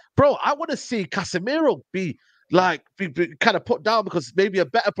 Like, bro, I want to see Casemiro be like be kind of put down because maybe a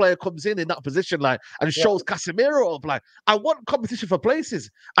better player comes in that position, like, and shows Casemiro up. Like, I want competition for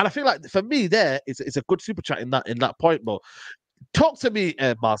places, and I feel like for me, it's a good super chat in that point. But talk to me,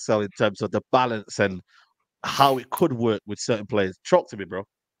 Marcel, in terms of the balance and how it could work with certain players. Talk to me, bro.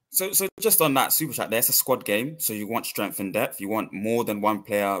 So just on that super chat, there's a squad game. So you want strength and depth. You want more than one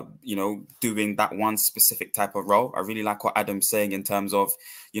player, you know, doing that one specific type of role. I really like what Adam's saying in terms of,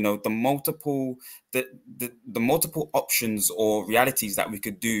 you know, the multiple options or realities that we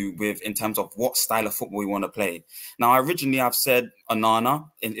could do with in terms of what style of football we want to play. Now, originally I've said Onana,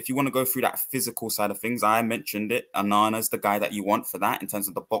 and if you want to go through that physical side of things, I mentioned it. Onana is the guy that you want for that in terms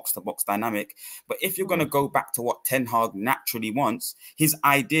of the box-to-box dynamic. But if you're going to go back to what Ten Hag naturally wants, his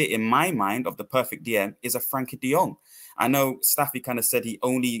idea in my mind of the perfect DM is a Frankie de Jong. I know Staffy kind of said he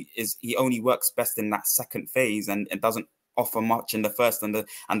only works best in that second phase and doesn't offer much in the first and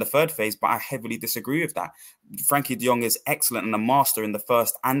the third phase, but I heavily disagree with that. Frankie de Jong is excellent and a master in the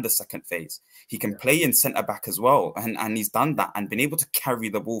first and the second phase. He can play in centre back as well, and he's done that and been able to carry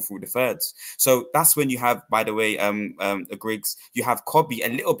the ball through the thirds. So that's when you have, by the way, Griggs, you have Kobe a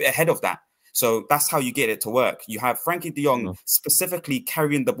little bit ahead of that. So that's how you get it to work. You have Frankie de Jong specifically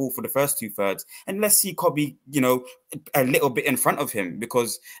carrying the ball for the first two thirds. And let's see Kobe, you know, a little bit in front of him.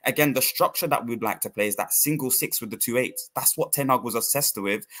 Because, again, the structure that we'd like to play is that single six with the 2-8s. That's what Ten Hag was obsessed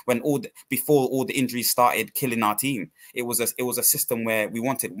with when before all the injuries started killing our team. It was a system where we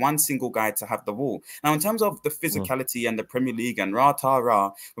wanted one single guy to have the ball. Now, in terms of the physicality and the Premier League and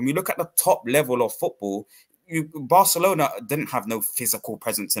rah-ta-rah, when we look at the top level of football, Barcelona didn't have no physical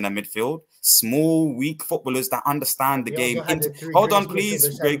presence in a midfield. Small, weak footballers that understand the game. Hold on,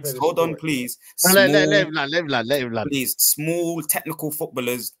 please, Griggs. Hold on, please. Please, small technical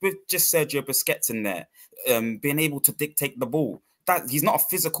footballers with just Sergio Busquets in there, being able to dictate the ball. That he's not a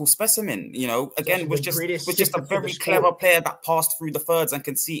physical specimen, you know. Again, was just a very clever player that passed through the thirds and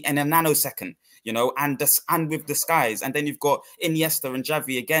can see in a nanosecond, you know, and with disguise. And then you've got Iniesta and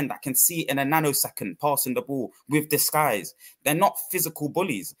Xavi again that can see in a nanosecond passing the ball with disguise. They're not physical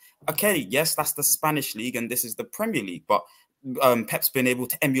bullies. Okay, yes, that's the Spanish league and this is the Premier League, but Pep's been able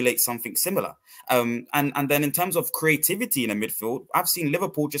to emulate something similar. And then in terms of creativity in a midfield, I've seen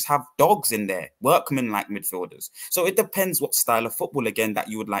Liverpool just have dogs in there, workmen-like midfielders. So it depends what style of football, again, that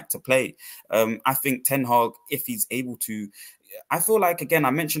you would like to play. I think Ten Hag, if he's able to, I feel like, again, I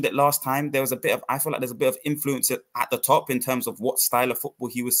mentioned it last time, I feel like there's a bit of influence at the top in terms of what style of football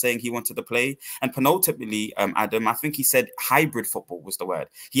he was saying he wanted to play. And penultimately, Adam, I think he said hybrid football was the word.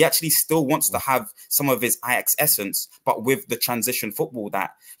 He actually still wants to have some of his Ajax essence, but with the transition football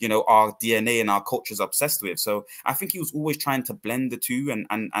that, you know, our DNA and our culture is obsessed with. So I think he was always trying to blend the two and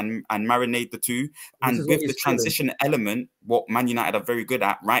marinate the two. And with the transition element, what Man United are very good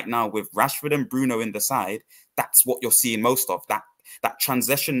at right now with Rashford and Bruno in the side, that's what you're seeing most of, that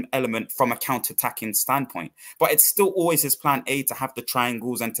transition element from a counter-attacking standpoint. But it's still always his plan A to have the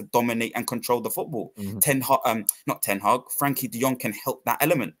triangles and to dominate and control the football. Frankie de Jong can help that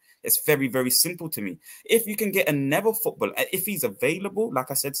element. It's very, very simple to me. If you can get another footballer, if he's available, like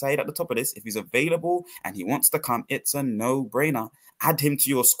I said, Saeed, at the top of this, if he's available and he wants to come, it's a no-brainer. Add him to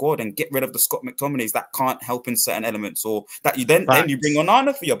your squad and get rid of the Scott McTominays that can't help in certain elements, or that you then you bring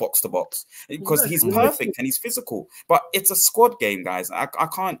Onana for your box-to-box because he's perfect and he's physical. But it's a squad game, guys. I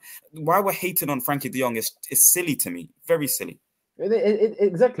can't. Why we're hating on Frankie de Jong is silly to me. Very silly.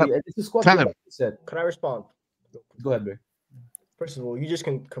 Exactly. It's a squad game, like you said. Can I respond? Go ahead, bro. First of all, you just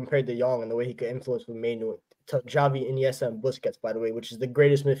can compare De Jong and the way he could influence with Mainoo to Xavi, Iniesta, and Busquets, by the way, which is the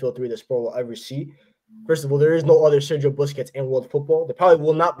greatest midfield three the sport will ever see. First of all, there is no other Sergio Busquets in world football. There probably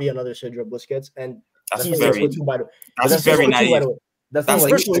will not be another Sergio Busquets, and that's he's very, 6'2", by the way. That's very naive. That's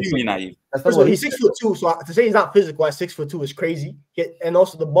extremely naive. First of all, he's 6'2", so to say he's not physical at 6'2" is crazy. And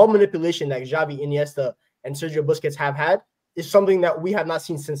also the ball manipulation that Xavi, Iniesta, and Sergio Busquets have had is something that we have not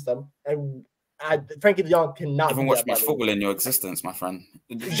seen since them. And Frankie de Jong cannot. You haven't watched much football in your existence, my friend.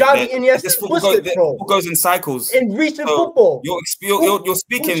 Xavi, Iniesta, football goes in cycles. In recent football, you're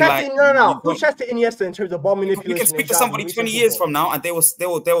speaking like who chats to Iniesta in terms of ball manipulation? You can speak to somebody 20 years from now, and they will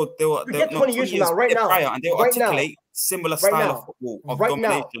 20 years from now, right now, and they'll articulate similar style of football of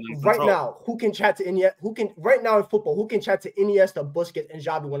domination and control. Right now, who can chat to Iniesta? Who can right now in football? Who can chat to Iniesta, Busquets, and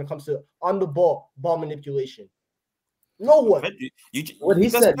Xavi when it comes to on the ball manipulation? No one. What he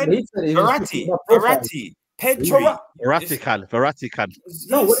said. Verratti, Pedri. Verratti can.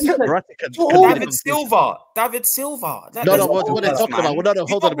 No, what he said. Verratti can. David Silva. No, what they're talking about. No,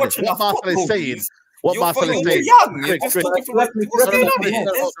 hold on a minute. What Marcel is saying. What Marcel is You're saying. young. You're Chris, just talking from what's going on here.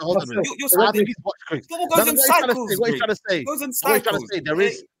 hold on a minute. You're I think he's what Chris. football goes in cycles. What he's trying to say. Goes in What he's trying to cycles.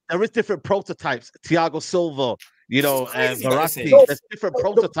 say. There is different prototypes. Thiago Silva, you know, Crazy what you're saying. Verratti. There's different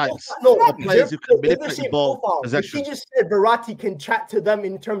prototypes of players who can manipulate the ball possession. He just said Verratti can chat to them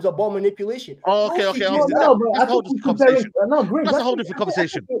in terms of ball manipulation. Oh, okay. Obviously, That's a whole different conversation. That's a whole different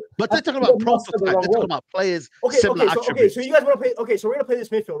conversation. But they're talking about prototypes. They're talking about players. Similar attributes. So you guys want to play? Okay, so we're gonna play this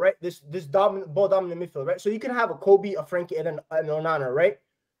midfield, right? This ball dominant midfield, right? So you can have a Kobe, a Frankie, and an Onana, right?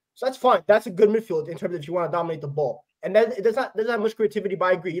 So that's fine. That's a good midfield in terms of if you want to dominate the ball. And then there's not much creativity, but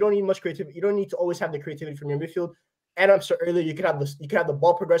I agree. You don't need much creativity. You don't need to always have the creativity from your midfield. And I'm sure earlier you could have the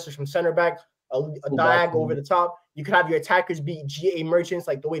ball progressors from center back, a diag over the top. You could have your attackers be GA merchants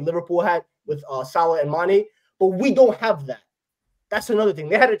like the way Liverpool had with Salah and Mane. But we don't have that. That's another thing.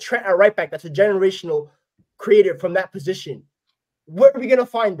 They had a Trent at right back. That's a generational creator from that position. Where are we gonna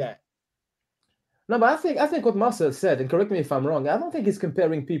find that? No, but I think what Marcel said, and correct me if I'm wrong, I don't think he's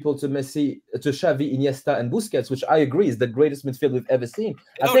comparing people to Messi, to Xavi, Iniesta, and Busquets, which I agree is the greatest midfield we've ever seen.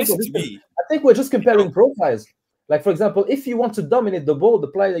 I think we're just comparing profiles. Like, for example, if you want to dominate the ball, the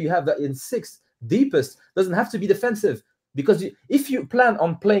player you have in sixth deepest doesn't have to be defensive. Because if you plan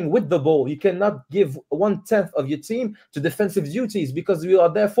on playing with the ball, you cannot give 1/10 of your team to defensive duties because you are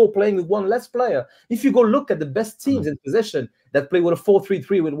therefore playing with one less player. If you go look at the best teams in possession that play with a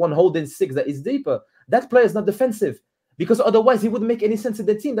 4-3-3 with one holding six that is deeper, that player is not defensive because otherwise he wouldn't make any sense in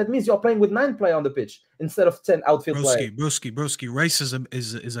the team. That means you're playing with 9 players on the pitch instead of 10 outfield players. Broski. Rice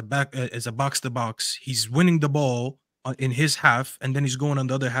is a box to box. He's winning the ball in his half, and then he's going on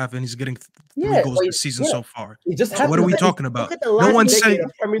the other half, and he's getting 3 goals this season so far. So what are we talking about? No one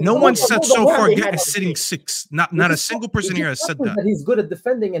said so far is sitting 6. Not a single person here has said that. He's good at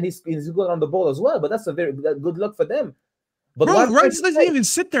defending and he's good on the ball as well. But that's a very good luck for them. But Rice doesn't even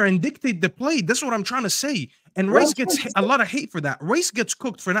sit there and dictate the play. That's what I'm trying to say. And Rice gets a lot of hate for that. Rice gets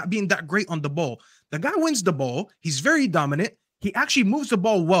cooked for not being that great on the ball. The guy wins the ball. He's very dominant. He actually moves the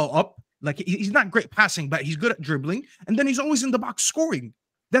ball well up. Like, he's not great passing, but he's good at dribbling. And then he's always in the box scoring.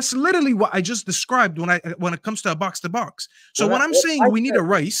 That's literally what I just described when it comes to a box to box. So when I'm saying we need a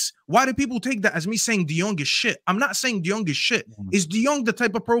Rice, why do people take that as me saying De Jong is shit? I'm not saying De Jong is shit. Is De Jong the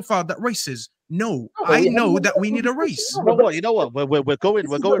type of profile that Rice is? No, I know that we need a Rice. You know what? We're going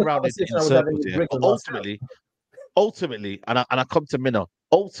around in circles here. But ultimately, and I come to Minna.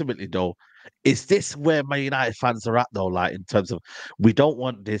 Ultimately, though, is this where my United fans are at, though? Like, in terms of, we don't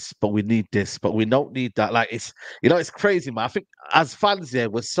want this, but we need this, but we don't need that. Like, it's crazy, man. I think as fans,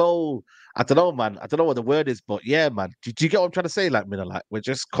 we're so, I don't know, man. I don't know what the word is, but yeah, man. Do you get what I'm trying to say? Like, Minna, like, we're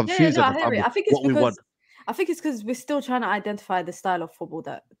just confused. I hear it. I think it's because we're still trying to identify the style of football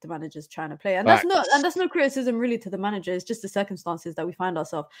that the manager's trying to play, and that's no criticism really to the manager. It's just the circumstances that we find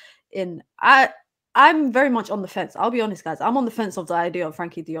ourselves in. I'm very much on the fence. I'll be honest, guys. I'm on the fence of the idea of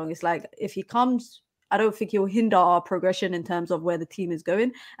Frankie de Jong. It's like, if he comes, I don't think he'll hinder our progression in terms of where the team is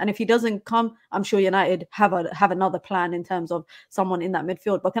going. And if he doesn't come, I'm sure United have another plan in terms of someone in that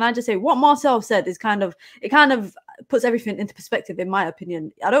midfield. But can I just say, what Marcel said is kind of puts everything into perspective, in my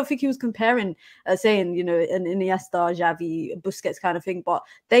opinion. I don't think he was comparing, saying, an Iniesta, Xavi, Busquets kind of thing, but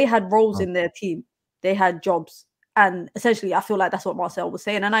they had roles in their team. They had jobs. And essentially, I feel like that's what Marcel was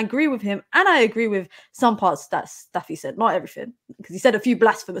saying. And I agree with him. And I agree with some parts that Staffy said. Not everything. Because he said a few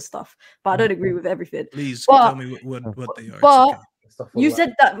blasphemous stuff. But I don't agree with everything. Please tell me what they are. But you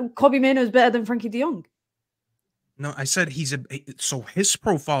said that Kobe Mainoo is better than Frankie de Jong. No, I said so his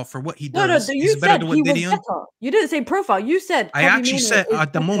profile for what he does is better than what De Jong. You didn't say profile. You said I actually said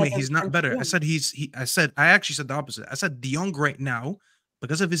at the moment he's not better. I said I actually said the opposite. I said De Jong right now,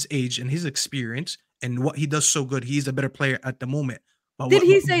 because of his age and his experience and what he does so good, he's a better player at the moment. But did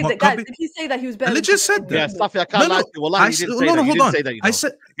he say that he was better? I just said that. Yeah, Staffy, I can't lie to you. Well, hold on. I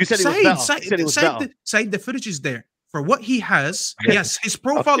said you said he was better. Said the footage is there for what he has. Yes, his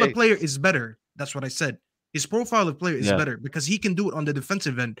profile of player is better. That's what I said. His profile of player is better because he can do it on the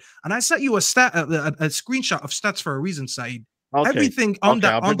defensive end. And I sent you a screenshot of stats for a reason, Saeed. Everything on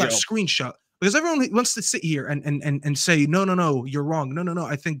that screenshot. Because everyone wants to sit here and say, no, you're wrong. No,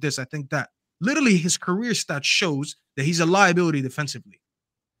 I think this, I think that. Literally, his career stats shows that he's a liability defensively.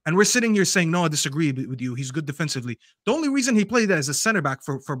 And we're sitting here saying, no, I disagree with you. He's good defensively. The only reason he played as a center back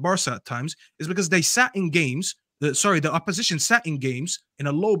for Barca at times is because they sat in games. The opposition sat in games in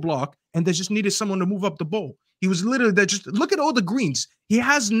a low block, and they just needed someone to move up the ball. He was literally there. Just look at all the greens. He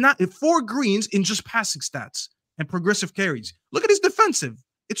has 4 greens in just passing stats and progressive carries. Look at his defensive.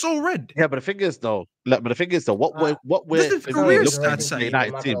 It's all red. Yeah, but the thing is, though, what we're career stats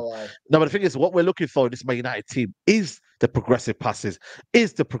United team. No, but the thing is, what we're looking for in this Man United team is the progressive passes,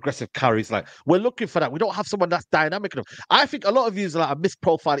 is the progressive carries. Like, we're looking for that. We don't have someone that's dynamic enough. I think a lot of yous are like,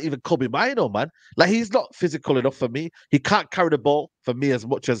 misprofile even Kobe Mainoo, man. Like, he's not physical enough for me. He can't carry the ball for me as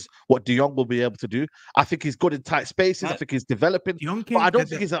much as what Jong will be able to do. I think he's good in tight spaces. I think he's developing, but I don't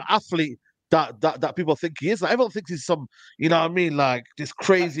think he's an athlete that people think he is. Like, everyone thinks he's some, you know what I mean, like this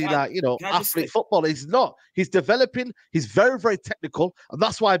crazy, like, you know, athlete footballer. He's not. He's developing. He's very, very technical, and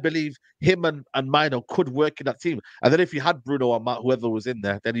that's why I believe him and Mainoo could work in that team. And then if you had Bruno or Matt, whoever was in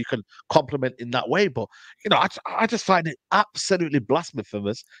there, then you can complement in that way. But you know, I just find it absolutely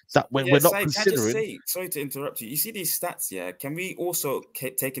blasphemous that we're not considering. Sorry to interrupt you. You see these stats, yeah? Can we also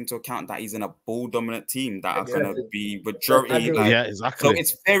take into account that he's in a ball-dominant team that are going to be majority? Like, yeah, exactly.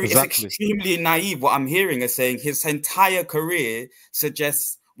 So it's extremely naive. What I'm hearing is saying his entire career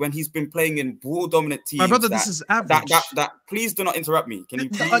suggests when he's been playing in ball-dominant teams. My brother, this is average. Please do not interrupt me. Can you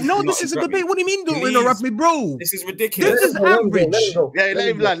please? No, this is a debate. What do you mean don't interrupt me, bro? This is ridiculous. This is average. Yeah,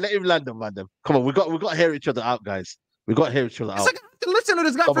 let him land them, man. Come on, we got to hear each other out, guys. We got to hear each other out. Like, I have to listen to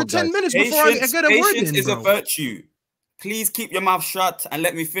this guy for 10 minutes before I get a word in, Patience is a virtue. Please keep your mouth shut and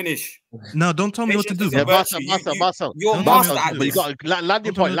let me finish. No, don't tell me what to do. Yeah, Marcel. You're master at this. You got to land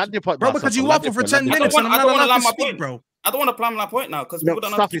your point, bro, because you waffle for 10 minutes and I'm not allowed to speak, bro. I don't want to plan my point now because people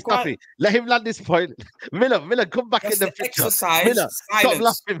don't have to keep quiet. Let him land this point. Miller, come back in the picture. Miller, stop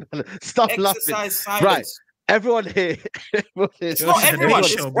laughing. Stop laughing. Silence. Right. Everyone here. It's not everyone.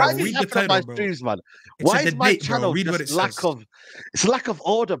 Why is it happening on my streams, man? Why is my channel just lack of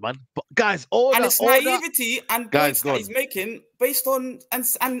order, man? But guys, order. And it's naivety and points that he's making based on and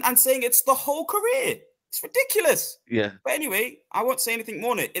saying it's the whole career. It's ridiculous. Yeah. But anyway, I won't say anything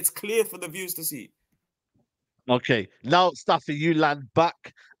more on it. It's clear for the viewers to see. Okay. Now, Staffy, you land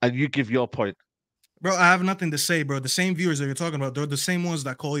back and you give your point. Bro, I have nothing to say, bro. The same viewers that you're talking about, they're the same ones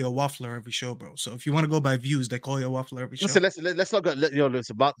that call you a waffler every show, bro. So if you want to go by views, they call you a waffler every show. Listen, let's not go.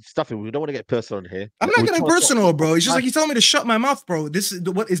 Listen about Staffy. We don't want to get personal in here. I'm not getting personal, bro. It's just like you telling me to shut my mouth, bro. This is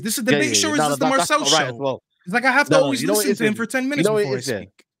what is this a debate show or is this the Marcel show? Well. It's like I have to always listen to him for 10 minutes before I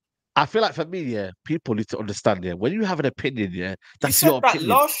speak. I feel like for me, people need to understand, when you have an opinion, that's your opinion.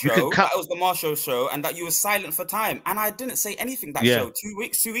 Last show, that was the Marshall show, and that you were silent for time, and I didn't say anything that show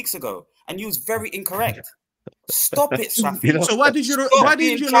 2 weeks ago, and you was very incorrect. Stop it, Safi. So why did you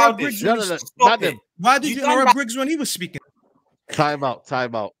interrupt Briggs? Why did you interrupt Briggs when he was speaking? Time out. So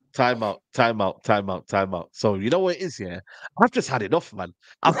you know what it is, I've just had enough, man.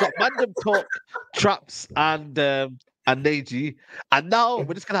 I've got random talk, traps, and Neji, and now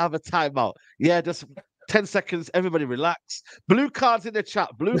we're just gonna have a timeout. Yeah, just 10 seconds. Everybody relax. Blue cards in the chat.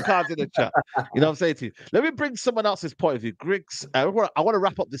 You know what I'm saying to you? Let me bring someone else's point of view. Griggs, I want to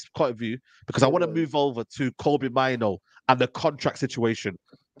wrap up this point of view because I want to move over to Kobe Mainoo and the contract situation.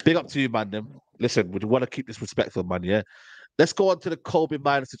 Big up to you, man. Listen, we want to keep this respectful, man. Yeah. Let's go on to the Kobe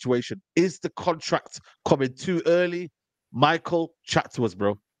Mainoo situation. Is the contract coming too early? Michael, chat to us,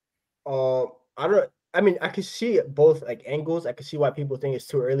 bro. I mean, I can see both like angles. I can see why people think it's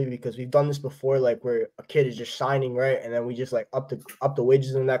too early because we've done this before, like where a kid is just signing, right, and then we just like up the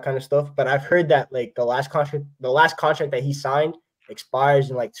wages and that kind of stuff. But I've heard that like the last contract that he signed expires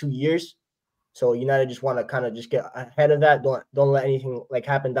in like 2 years, so United just want to kind of just get ahead of that. Don't let anything like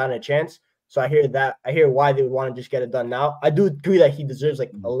happen down a chance. So I hear why they would want to just get it done now. I do agree that he deserves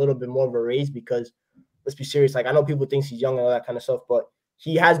like a little bit more of a raise because let's be serious. Like I know people think he's young and all that kind of stuff, but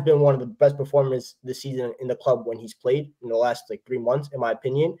he has been one of the best performers this season in the club when he's played in the last like 3 months, in my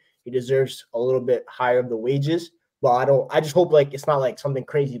opinion. He deserves a little bit higher of the wages, but I just hope like it's not like something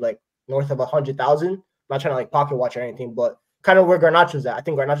crazy like north of 100,000. I'm not trying to like pocket watch or anything, but kind of where Garnacho's at. I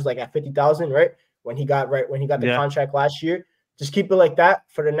think Garnacho's like at 50,000, right? When he got the contract last year. Just keep it like that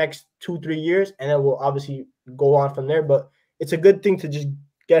for the next 2-3 years, and then we'll obviously go on from there. But it's a good thing to just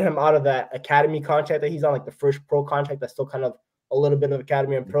get him out of that academy contract that he's on, like the first pro contract that's still kind of a little bit of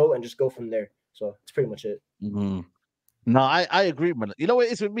academy and pro, and just go from there. So that's pretty much it. Mm-hmm. No, I agree, man. You know what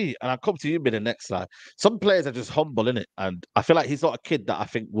it is with me, and I'll come to you in the next slide. Some players are just humble, innit? And I feel like he's not a kid that I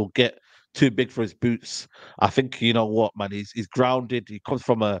think will get too big for his boots. I think, you know what, man, he's grounded. He comes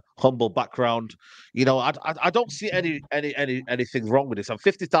from a humble background. You know, I don't see anything wrong with this. I'm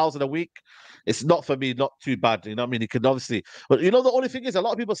 50,000 a week. It's not for me, not too bad. You know what I mean? He can obviously, but you know, the only thing is, a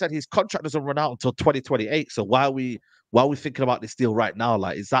lot of people said his contract doesn't run out until 2028. So why are we thinking about this deal right now?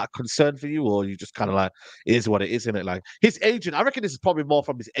 Like, is that a concern for you, or you just kind of like, it is what it is, isn't it? Like his agent, I reckon this is probably more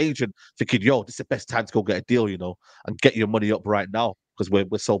from his agent thinking, yo, this is the best time to go get a deal, you know, and get your money up right now because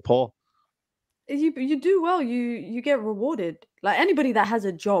we're so poor. You do well, you get rewarded. Like anybody that has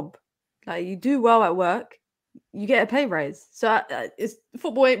a job, like you do well at work, you get a pay raise. So it's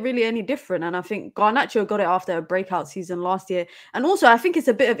football ain't really any different. And I think Garnacho got it after a breakout season last year. And also, I think it's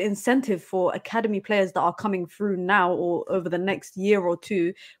a bit of incentive for academy players that are coming through now or over the next year or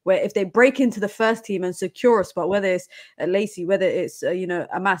two, where if they break into the first team and secure a spot, whether it's Lacey, whether it's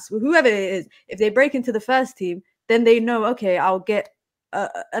Amas, whoever it is, if they break into the first team, then they know, okay, I'll get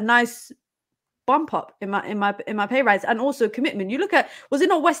a nice bump up in my pay rise, and also commitment. You look at, was it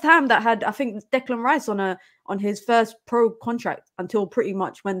not West Ham that had, I think, Declan Rice on his first pro contract until pretty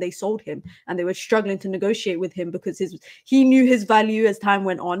much when they sold him, and they were struggling to negotiate with him because he knew his value as time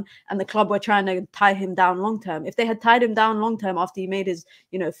went on, and the club were trying to tie him down long term. If they had tied him down long term after he made his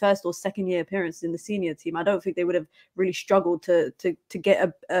first or second year appearance in the senior team, I don't think they would have really struggled to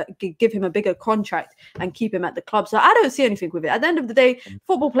get give him a bigger contract and keep him at the club. So I don't see anything with it. At the end of the day,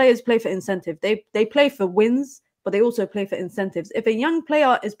 football players play for incentive. They play for wins, but they also play for incentives. If a young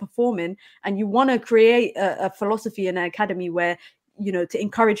player is performing and you want to create a philosophy in an academy where, to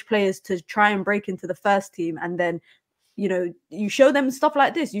encourage players to try and break into the first team, and then, you show them stuff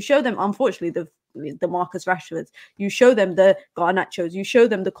like this. You show them, unfortunately, the Marcus Rashfords, you show them the Garnachos, you show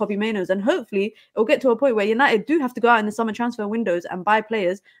them the Kobbie Mainos, and hopefully it'll get to a point where United do have to go out in the summer transfer windows and buy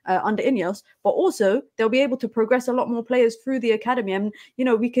players under Ineos, but also they'll be able to progress a lot more players through the academy. And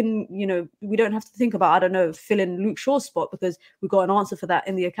we can, we don't have to think about, I don't know, filling Luke Shaw's spot, because we've got an answer for that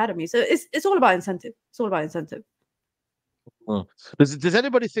in the academy. So it's all about incentive. It's all about incentive. Does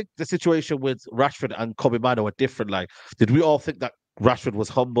anybody think the situation with Rashford and Kobbie Mainoo are different? Like, did we all think that Rashford was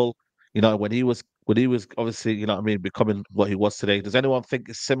humble, when he was obviously, becoming what he was today? Does anyone think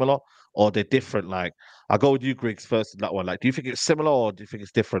it's similar, or they're different? Like, I'll go with you, Griggs, first in that one. Like, do you think it's similar, or do you think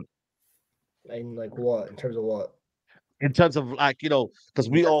it's different? And like what? In terms of what? In terms of, like, because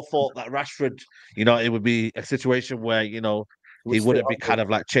we all thought that Rashford, it would be a situation where, he wouldn't be kind of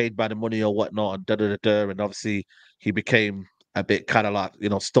like chained by the money or whatnot, and and obviously he became a bit kind of like,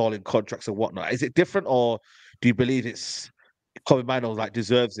 stalling contracts and whatnot. Is it different, or do you believe it's Kobbie Mainoo like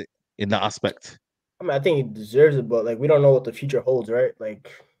deserves it in that aspect? I mean, I think he deserves it, but like we don't know what the future holds, right?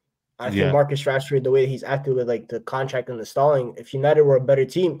 Like, I think Marcus Rashford, the way he's acted with like the contract and the stalling, if United were a better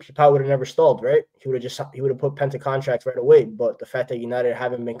team, he probably would have never stalled, right? He would have put Penta contracts right away. But the fact that United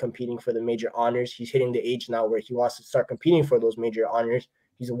haven't been competing for the major honors, he's hitting the age now where he wants to start competing for those major honors.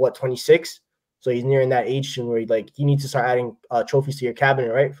 He's 26, so he's nearing that age soon where he needs to start adding trophies to your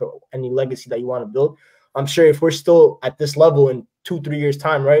cabinet, right? For any legacy that you want to build. I'm sure if we're still at this level in 2-3 years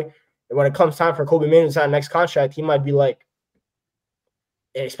time, right? And when it comes time for Kobbie Mainoo to sign next contract, he might be like,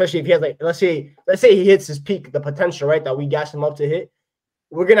 especially if he has, like, let's say he hits his peak, the potential, right, that we gas him up to hit,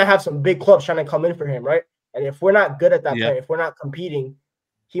 we're gonna have some big clubs trying to come in for him, right? And if we're not good at that point, if we're not competing,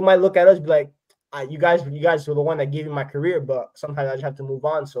 he might look at us and be like, you guys were the one that gave me my career, but sometimes I just have to move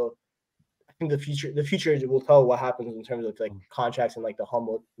on. So I think the future will tell what happens in terms of like contracts and like the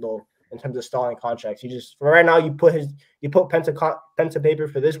humble though, in terms of stalling contracts. You just, for right now, you put pen to paper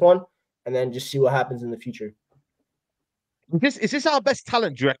for this one, and then just see what happens in the future. Is this our best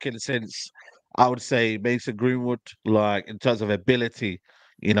talent, do you reckon, since I would say Mason Greenwood, like in terms of ability,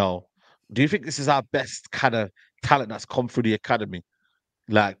 do you think this is our best kind of talent that's come through the academy?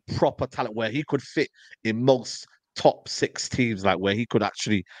 Like proper talent where he could fit in most top 6 teams, like where he could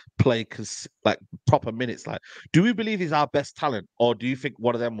actually play like proper minutes. Like, do we believe he's our best talent, or do you think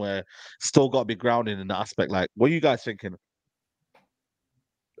one of them where still got to be grounded in that aspect? Like, what are you guys thinking?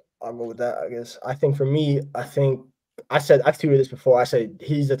 I'll go with that, I guess. I think for me, I've tweeted this before. I said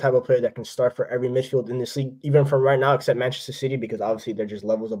he's the type of player that can start for every midfield in this league, even from right now, except Manchester City, because obviously they're just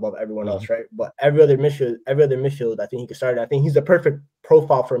levels above everyone else, right? But every other midfield, I think he could start. I think he's the perfect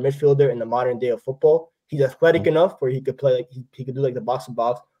profile for a midfielder in the modern day of football. He's athletic enough where he could play, like he could do like the box to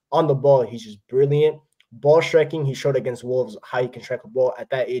box. On the ball, he's just brilliant. Ball striking, he showed against Wolves how he can strike a ball at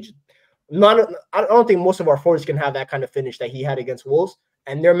that age. I don't think most of our forwards can have that kind of finish that he had against Wolves.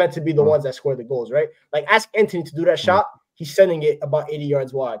 And they're meant to be the ones that score the goals, right? Like, ask Anthony to do that shot, he's sending it about 80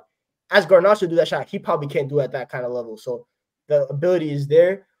 yards wide. Ask Garnacho to do that shot, he probably can't do it at that kind of level. So the ability is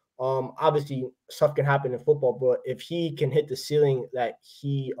there. Obviously, stuff can happen in football, but if he can hit the ceiling that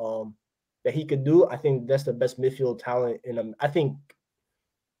he could do, I think that's the best midfield talent in him. I think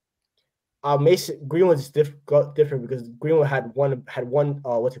Mason Greenwood is different because Greenwood had one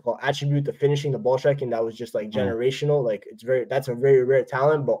attribute, the finishing, the ball striking, that was just like generational. Like that's a very rare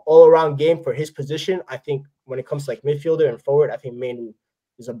talent. But all around game for his position, I think when it comes to like midfielder and forward, I think Mainoo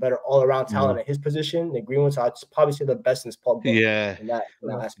is a better all-around talent Mm. at his position than Greenwood. So I'd probably say the best is Pogba Yeah. in that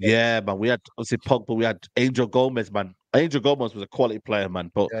aspect. Yeah, man. We had obviously Pogba, we had Angel Gomez, man. Angel Gomez was a quality player,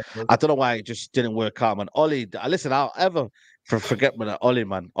 man. But Yeah, I don't know why it just didn't work out, man. Ollie, listen, I'll ever forget man, Ollie,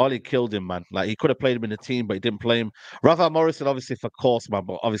 man. Ollie killed him, man. Like he could have played him in the team, but he didn't play him. Rafael Morrison, obviously, for course, man.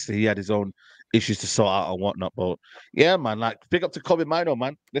 But obviously, he had his own issues to sort out and whatnot. But yeah, man. Like big up to Kobe Mainoo,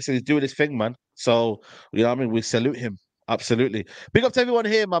 man. Listen, he's doing his thing, man. So you know, what I mean, we salute him. Absolutely. Big up to everyone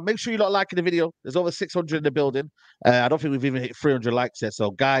here, man. Make sure you lot liking the video. There's over 600 in the building. I don't think we've even hit 300 likes yet.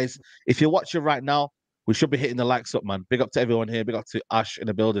 So, guys, if you're watching right now, we should be hitting the likes up, man. Big up to everyone here. Big up to Ash in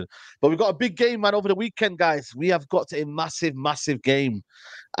the building. But we've got a big game, man, over the weekend, guys. We have got a massive, massive game.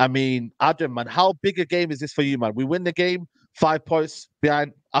 I mean, Adam, man, how big a game is this for you, man? We win the game, 5 points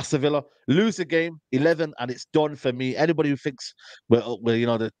behind Aston Villa. Lose the game, 11, and it's done for me. Anybody who thinks we're you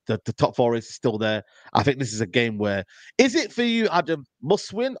know, the top four is still there, I think this is a game where, is it for you, Adam,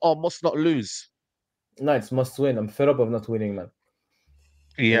 must win or must not lose? No, it's must win. I'm fed up of not winning, man.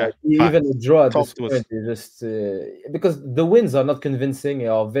 Yeah, even a draw at Talk this to us. point is just because the wins are not convincing.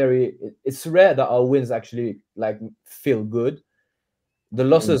 Are very. It's rare that our wins actually like feel good. The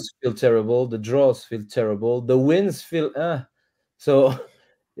losses feel terrible. The draws feel terrible. The wins feel So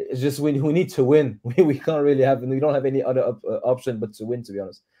it's just we need to win. We can't really have. We don't have any other option but to win, to be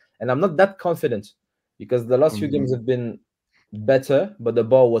honest. And I'm not that confident because the last few games have been better, but the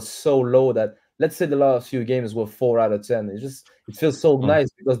bar was so low that, let's say the last few games were 4 out of 10. It feels so nice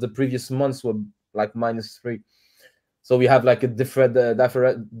because the previous months were like -3. So we have like a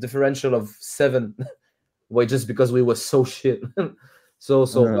differential of 7, wait, just because we were so shit, so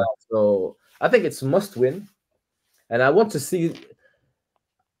bad. So I think it's must win, and I want to see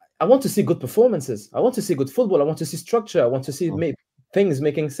good performances. I want to see good football. I want to see structure. I want to see things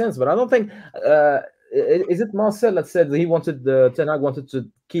making sense. But I don't think. Is it Marcel that said that he wanted Ten Hag wanted to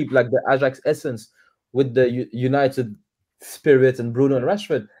keep like the Ajax essence with the United spirit and Bruno and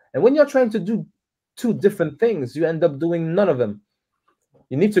Rashford? And when you're trying to do 2 different things, you end up doing none of them.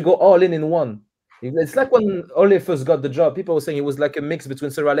 You need to go all in one. It's like when Ole first got the job. People were saying he was like a mix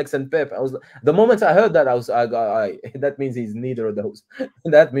between Sir Alex and Pep. The moment I heard that, that means he's neither of those.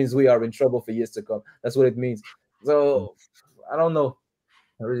 That means we are in trouble for years to come. That's what it means. So I don't know.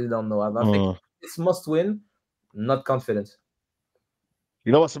 I really don't know. I think it's must win. Not confident.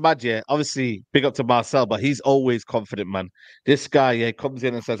 You know what's mad, yeah? Obviously, big up to Marcel, but he's always confident, man. This guy, yeah, comes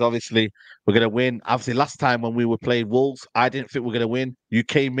in and says, obviously, we're going to win. Obviously, last time when we were playing Wolves, I didn't think we are going to win. You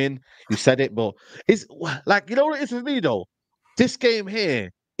came in, you said it, but it's like, you know what it is with me, though? This game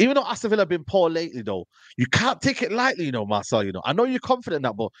here, even though Aston Villa have been poor lately, though, you can't take it lightly, you know, Marcel. You know, I know you're confident in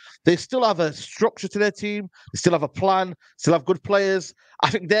that, but they still have a structure to their team. They still have a plan, still have good players.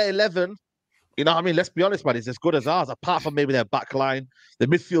 I think their 11, you know what I mean? Let's be honest, man, it's as good as ours, apart from maybe their back line. The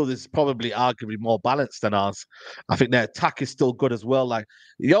midfield is probably arguably more balanced than ours. I think their attack is still good as well. Like,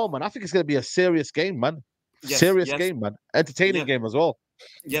 yo, man, I think it's going to be a serious game, man. Serious game, man. Entertaining game as well.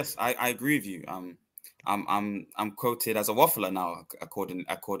 Yes, I agree with you. I'm quoted as a waffler now,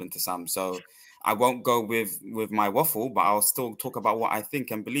 according to Sam. So I won't go with my waffle, but I'll still talk about what I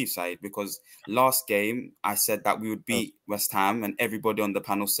think and believe, Said, because last game I said that we would beat West Ham, and everybody on the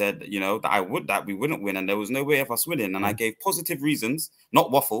panel said, you know, that we wouldn't win, and there was no way of us winning. And I gave positive reasons,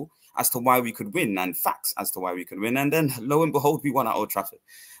 not waffle, as to why we could win, and facts as to why we could win. And then lo and behold, we won at Old Trafford.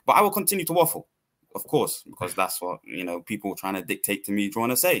 But I will continue to waffle, of course, because that's what, you know, people trying to dictate to me, trying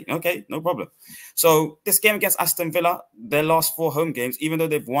to say. Okay, no problem. So this game against Aston Villa, their last 4 home games, even though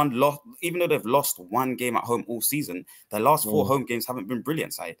they've lost 1 game at home all season, their last 4 home games haven't been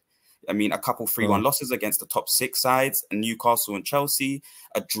brilliant, Side. I mean, a couple 3-1 losses against the top 6 sides, Newcastle and Chelsea,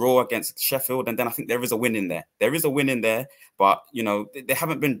 a draw against Sheffield, and then I think there is a win in there. There is a win in there, but, you know, they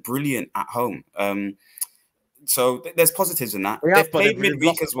haven't been brilliant at home. So there's positives in that. They've played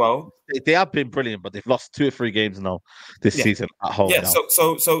midweek as well. They have been brilliant, but they've lost 2 or 3 games now this season at home. Yeah,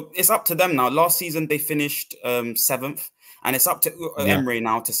 so it's up to them now. Last season they finished 7th, and it's up to Emery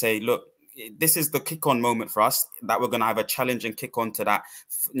now to say, look, this is the kick-on moment for us, that we're going to have a challenging kick-on to that,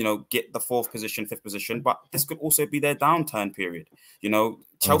 you know, get the 4th position, 5th position. But this could also be their downturn period. You know,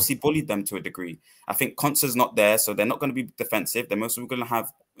 Chelsea bullied them to a degree. I think Conce's not there, so they're not going to be defensive. They're mostly going to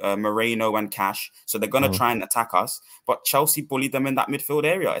have Moreno and Cash, so they're going to try and attack us. But Chelsea bullied them in that midfield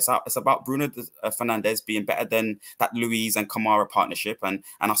area. It's about Bruno Fernandes being better than that Luiz and Kamara partnership, and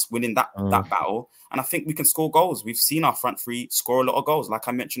us winning that battle. And I think we can score goals. We've seen our front 3 score a lot of goals, like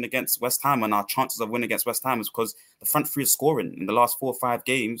I mentioned against West Ham, and our chances of winning against West Ham is because the front 3 is scoring in the last 4 or 5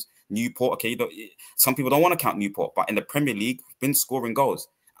 games. Newport, okay, some people don't want to count Newport, but in the Premier League, we've been scoring goals.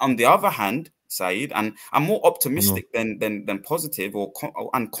 On the other hand, Saeed, and I'm more optimistic than positive or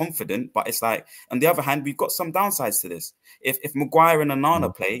and confident. But it's like, on the other hand, we've got some downsides to this. If Maguire and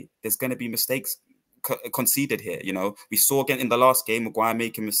Onana play, there's going to be mistakes conceded here. You know, we saw again in the last game Maguire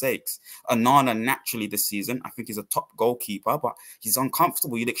making mistakes. Onana naturally this season, I think he's a top goalkeeper, but he's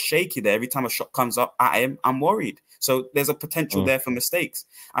uncomfortable. He looks shaky there. Every time a shot comes up at him, I'm worried. So there's a potential there for mistakes.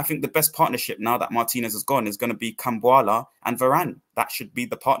 I think the best partnership now that Martinez has gone is going to be Camboala and Varane. That should be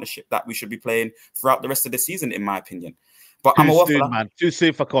the partnership that we should be playing throughout the rest of the season, in my opinion. But too soon, man. Too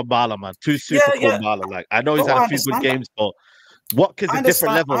soon for Kwambala, man. Too soon for Kwambala. Like, I know he's had a few good games, but Watkins a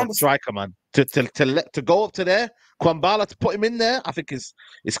different level of striker, man. To go up to there, Kwambala to put him in there, I think is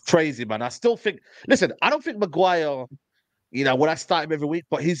crazy, man. I still think. Listen, I don't think Maguire. You know, when I start him every week,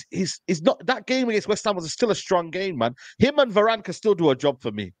 but he's not, that game against West Ham was still a strong game, man. Him and Varane can still do a job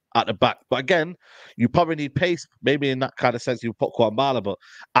for me at the back. But again, you probably need pace. Maybe in that kind of sense, you put Kwambala, but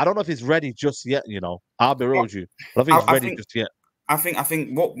I don't know if he's ready just yet. You know, I'll be real with you. I don't think he's ready just yet. I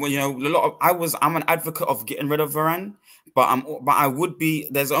think what, you know, a lot of I'm an advocate of getting rid of Varane, but I would be.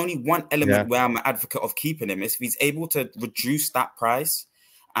 There's only one element where I'm an advocate of keeping him. Is if he's able to reduce that price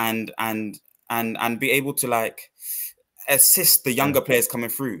and be able to like assist the younger players coming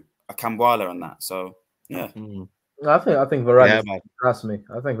through, a Camboala and that. So yeah. I think Varane is class, me.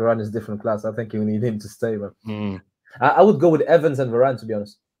 I think Varane is different class. I think you need him to stay, man. I would go with Evans and Varane, to be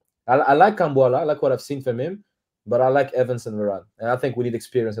honest. I like Camboala. I like what I've seen from him, but I like Evans and Varane, and I think we need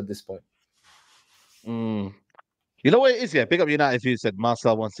experience at this point. You know what it is, yeah. Big up United view said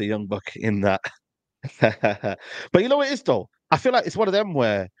Marcel wants a young buck in that. But you know what it is, though. I feel like it's one of them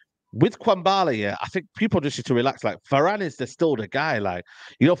where, with Kwambala, yeah, I think people just need to relax. Like, Varane is still the guy. Like,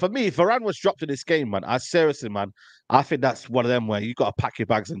 you know, for me, if Varane was dropped in this game, man, I seriously, man, I think that's one of them where you got to pack your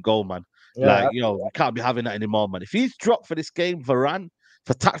bags and go, man. Yeah, like, you know, we can't be having that anymore, man. If he's dropped for this game, Varane,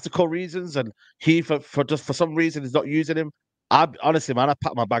 for tactical reasons, and he for some reason is not using him, honestly, man, I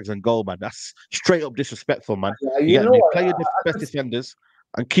pack my bags and go, man. That's straight up disrespectful, man. You know, play your best defenders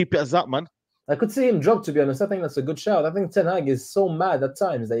and keep it as that, man. I could see him drop, to be honest. I think that's a good shout. I think Ten Hag is so mad at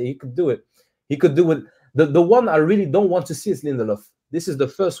times that he could do it. He could do it. The one I really don't want to see is Lindelof. This is the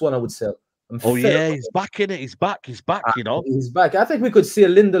first one I would sell. He's back in it. He's back, you know. He's back. I think we could see a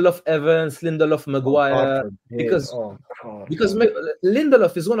Lindelof Evans, Lindelof Maguire, because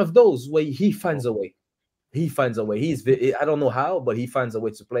Lindelof is one of those where he finds a way. He finds a way. I don't know how, but he finds a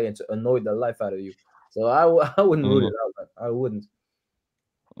way to play and to annoy the life out of you. So I wouldn't rule it out, man. I wouldn't.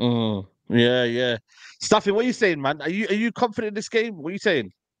 Yeah. Staffy, what are you saying, man? Are you confident in this game? What are you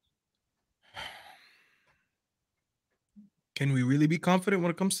saying? Can we really be confident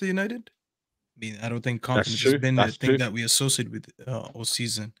when it comes to United? I mean, I don't think confidence has been the thing that we associate with all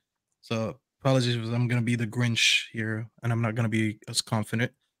season. So apologies, I'm going to be the Grinch here, and I'm not going to be as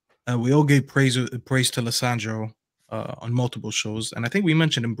confident. We all gave praise to Lissandro on multiple shows, and I think we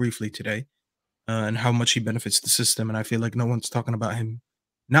mentioned him briefly today and how much he benefits the system. And I feel like no one's talking about him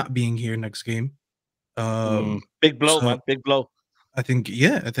not being here next game. Big blow, man. Big blow. I think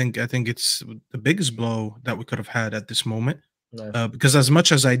it's the biggest blow that we could have had at this moment. Because as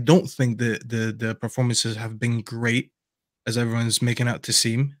much as I don't think the performances have been great, as everyone's making out to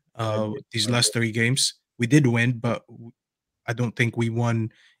seem, these last 3 games, we did win, but I don't think we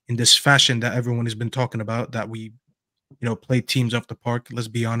won in this fashion that everyone has been talking about, that we, played teams off the park. Let's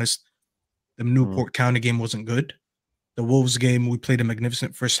be honest. The Newport County game wasn't good. The Wolves game, we played a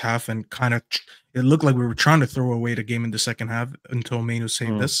magnificent first half, and it looked like we were trying to throw away the game in the second half until Mainoo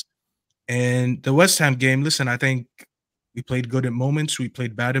saved us. And the West Ham game, listen, I think we played good in moments, we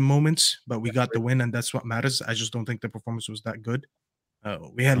played bad in moments, but we got the win, and that's what matters. I just don't think the performance was that good.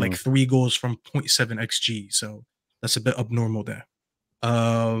 We had like 3 goals from 0.7 XG, so that's a bit abnormal there.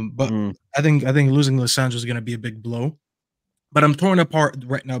 But I think losing Lissandro is going to be a big blow. But I'm torn apart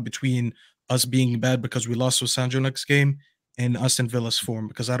right now between us being bad because we lost Lissandro next game and Aston Villa's form,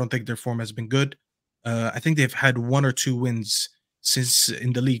 because I don't think their form has been good. I think they've had 1 or 2 wins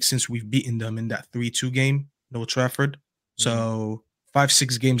in the league since we've beaten them in that 3-2 game, Old Trafford. So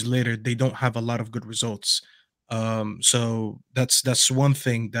 5-6 games later, they don't have a lot of good results. So that's one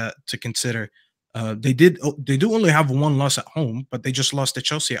thing to consider. They do only have 1 loss at home, but they just lost to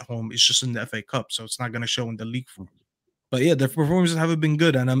Chelsea at home. It's just in the FA Cup, so it's not going to show in the league form. But yeah, their performances haven't been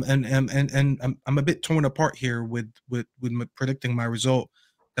good, and I'm a bit torn apart here with predicting my result,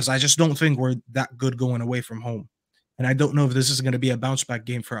 because I just don't think we're that good going away from home, and I don't know if this is going to be a bounce back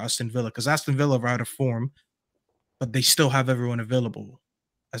game for Aston Villa, because Aston Villa are out of form, but they still have everyone available,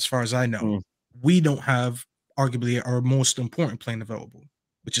 as far as I know. We don't have arguably our most important player available,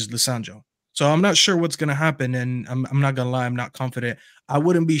 which is Lissandro. So I'm not sure what's gonna happen, and I'm not gonna lie, I'm not confident. I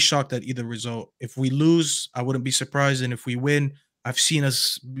wouldn't be shocked at either result. If we lose, I wouldn't be surprised, and if we win, I've seen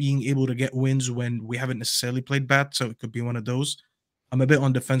us being able to get wins when we haven't necessarily played bad, so it could be one of those. I'm a bit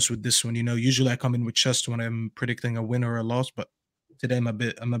on defense with this one. Usually I come in with chest when I'm predicting a win or a loss, but today I'm a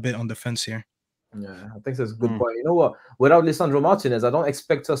bit on defense here. Yeah, I think that's a good point. You know what? Without Lisandro Martinez, I don't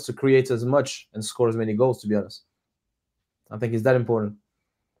expect us to create as much and score as many goals, to be honest. I think it's that important.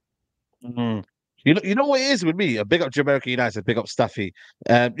 You know what it is with me? A big up Jamaica United, big up Staffy.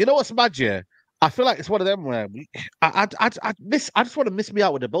 You know what's mad, yeah? I feel like it's one of them where I just want to miss me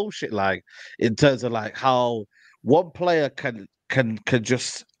out with the bullshit, like in terms of like how one player can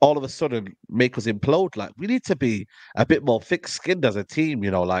just all of a sudden make us implode. Like we need to be a bit more thick-skinned as a team,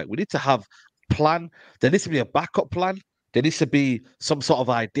 like we need to have plan. There needs to be a backup plan. There needs to be some sort of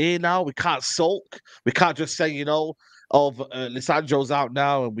idea now. We can't sulk. We can't just say, of Lisandro's out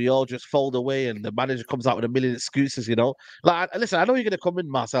now and we all just fold away and the manager comes out with a million excuses, Like, listen, I know you're going to come in,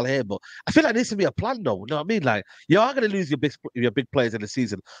 Marcel, here, but I feel like there needs to be a plan, though. You know what I mean? Like, you are going to lose your big players in the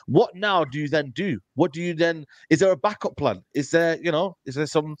season. What now do you then do? What do you then? Is there a backup plan? Is there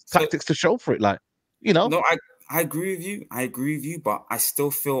some tactics to show for it? Like, No, I agree with you. I agree with you, but I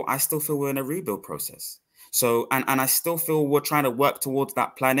still feel we're in a rebuild process. So and I still feel we're trying to work towards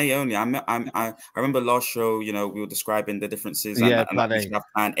that plan A only. I remember last show, we were describing the differences and plan A. We should have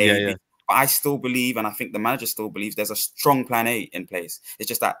plan A. Yeah. But I still believe, and I think the manager still believes, there's a strong plan A in place. It's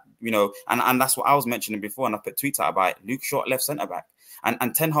just that, and that's what I was mentioning before, and I put tweets out about it. Luke Shaw left centre back.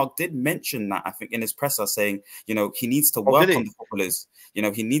 And Ten Hag did mention that, I think, in his presser, saying, he needs to work on the footballers.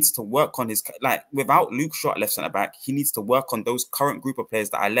 He needs to work on his, like, without Luke Shaw left centre back, he needs to work on those current group of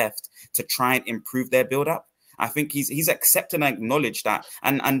players that are left to try and improve their build up. I think he's accepted and acknowledged that,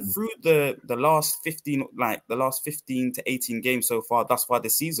 and through the last 15 to 18 games so far, thus far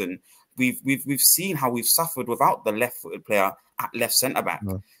this season, we've seen how we've suffered without the left-footed player at left centre back.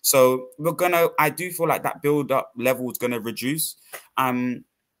 So I do feel like that build-up level is gonna reduce. I'm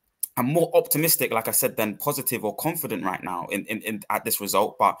more optimistic, like I said, than positive or confident right now in at this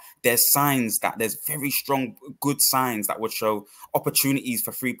result. But there's very strong, good signs that would show opportunities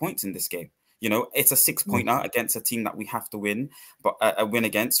for 3 points in this game. It's a 6-pointer against a team that we have to win, but a win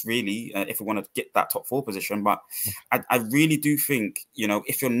against, really, if we want to get that top 4 position. But I really do think,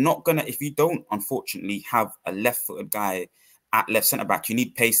 if you don't, unfortunately, have a left-footed guy at left centre back, you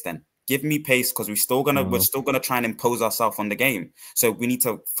need pace then. Give me pace, because we're still gonna try and impose ourselves on the game. So we need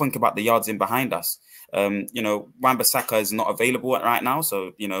to think about the yards in behind us. Wan-Bissaka is not available right now,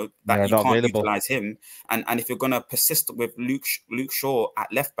 so you can't utilize him. And if you're gonna persist with Luke Shaw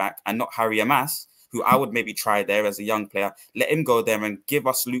at left back and not Harry Amas, who I would maybe try there as a young player, let him go there and give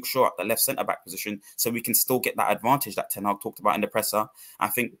us Luke Shaw at the left centre back position, so we can still get that advantage that Ten Hag talked about in the presser. I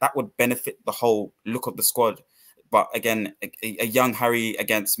think that would benefit the whole look of the squad. But again, a young Harry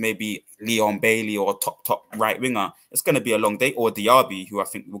against maybe Leon Bailey or a top right winger, it's going to be a long day, or Diaby, who I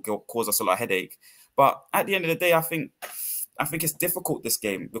think will cause us a lot of headache. But at the end of the day, I think it's difficult, this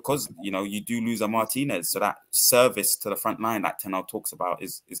game, because you do lose a Martinez, so that service to the front line that Ten Hag talks about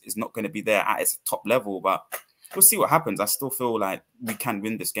is not going to be there at its top level. But we'll see what happens. I still feel like we can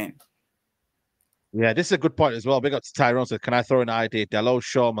win this game. Yeah, this is a good point as well. Big up to Tyrone. So, can I throw an idea? Dalot,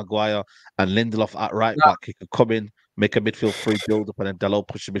 Shaw, Maguire, and Lindelof at right back. He could come in, make a midfield free build up, and then Dalot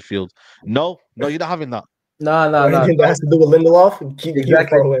push the midfield. No, you're not having that. No. Anything that has to do with Lindelof, keep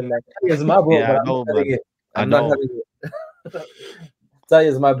following that. He's my bro, yeah, but I know. Ty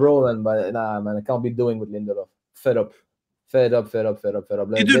is my bro, man, but nah, man, I can't be doing with Lindelof. Fed up. You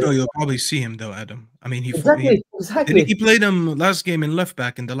do know you'll probably see him though, Adam. I mean, exactly. He played him last game in left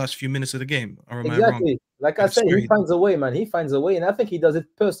back in the last few minutes of the game. Or am I wrong? Like I said, he finds a way, man. He finds a way, and I think he does it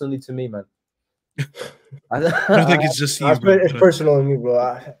personally to me, man. I don't think it's just you. It's personal to me,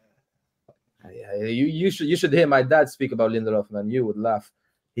 bro. You should hear my dad speak about Lindelof, man. You would laugh.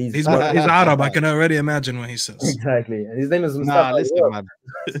 He's Arab. I can already imagine what he says. Exactly, and his name is Mustafa. Listen, man.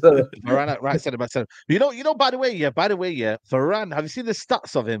 Varane, right centre back. You know. By the way, Varane. Have you seen the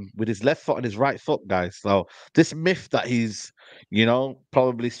stats of him with his left foot and his right foot, guys? So this myth that he's,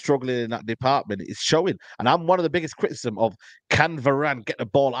 probably struggling in that department is showing. And I'm one of the biggest criticism of, can Varane get the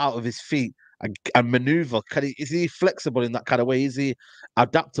ball out of his feet and maneuver? Is he flexible in that kind of way? Is he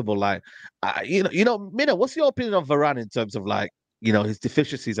adaptable? Like, Mainoo, what's your opinion on Varane in terms of like, his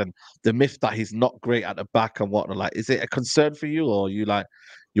deficiencies and the myth that he's not great at the back and whatnot? Like, is it a concern for you, or you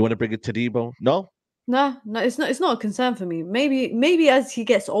want to bring it to Debo? No, it's not a concern for me. Maybe as he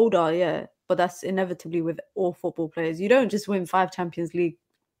gets older, yeah, but that's inevitably with all football players. You don't just win 5 Champions League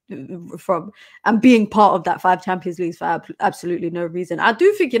from, and being part of that 5 Champions Leagues for absolutely no reason. I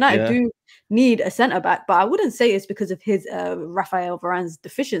do think United do need a centre back, but I wouldn't say it's because of his Rafael Varane's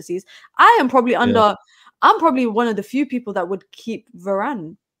deficiencies. I am probably I'm probably one of the few people that would keep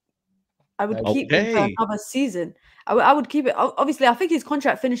Varane. I would keep him for another season. I would keep it. Obviously, I think his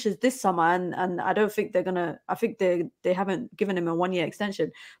contract finishes this summer, and I don't think they're gonna. I think they haven't given him a 1-year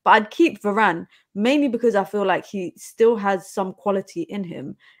extension. But I'd keep Varane mainly because I feel like he still has some quality in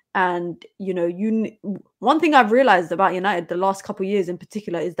him. And you know, one thing I've realized about United the last couple of years in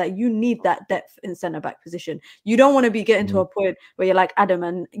particular is that you need that depth in centre back position. You don't want to be getting to a point where you're like Adam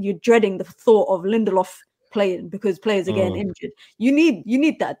and you're dreading the thought of Lindelof playing because players are getting injured. You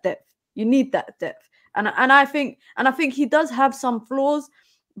need that depth. You need that depth, and I think he does have some flaws,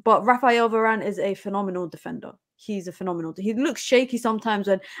 but Rafael Varane is a phenomenal defender. He's a phenomenal. He looks shaky sometimes.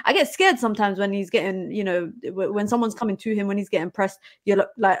 When I get scared sometimes when he's getting, you know, when someone's coming to him when he's getting pressed. You're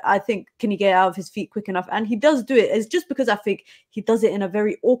like, I think, can he get out of his feet quick enough? And he does do it. It's just because I think he does it in a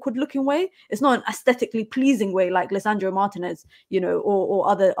very awkward looking way. It's not an aesthetically pleasing way like Lisandro Martinez, you know, or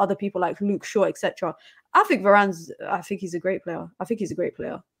other people like Luke Shaw, etc. I think he's a great player. I think he's a great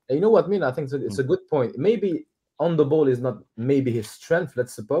player. You know what I mean? I think it's a good point. Maybe on the ball is not maybe his strength,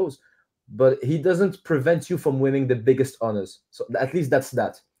 let's suppose, but he doesn't prevent you from winning the biggest honors. So at least that's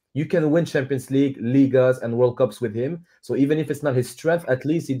that. You can win Champions League, Ligas, and World Cups with him. So even if it's not his strength, at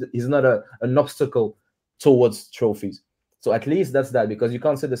least he's not an obstacle towards trophies. So at least that's that, because you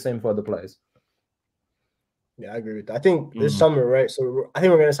can't say the same for other players. Yeah, I agree with that. I think this summer, right? So I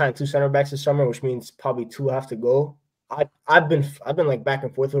think we're gonna sign 2 center backs this summer, which means probably 2 have to go. I've been like back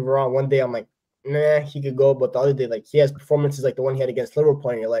and forth with Varane. One day I'm like, nah, he could go, but the other day, like, he has performances like the one he had against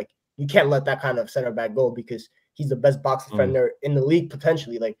Liverpool, and you're like, you can't let that kind of center back go because he's the best box defender in the league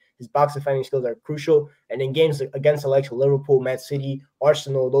potentially. Like, his box defending skills are crucial, and in games against the likes of Liverpool, Man City,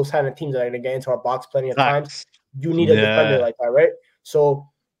 Arsenal, those kind of teams that are going to get into our box plenty of times, you need a defender like that, right? So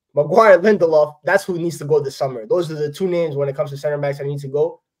Maguire, Lindelof, that's who needs to go this summer. Those are the 2 names when it comes to center backs that need to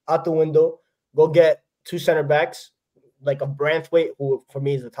go out the window. Go get 2 center backs, like a Branthwaite, who for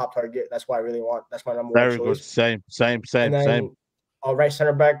me is the top target. That's why I really want. That's my number 1 choice. Very good. Same. All right,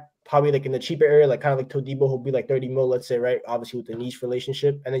 center back, probably like in the cheaper area, like kind of like Todibo, who'll be like 30 mil, let's say, right? Obviously with the niche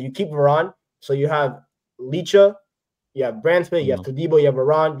relationship. And then you keep Varane. So you have Licha, you have Branthwaite, you have Todibo, you have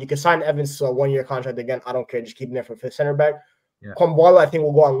Varane. You can sign Evans to a 1-year contract again. I don't care. Just keep him there for 5th center back. Yeah. Kwambala, I think,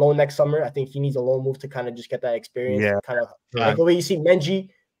 will go on loan next summer. I think he needs a loan move to kind of just get that experience. Yeah. Kind of like the way you see Menji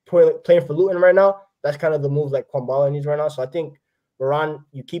playing for Luton right now. That's kind of the move like Kwambala needs right now. So I think Varane,